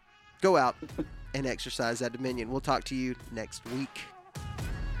 go out and exercise that dominion. We'll talk to you next week.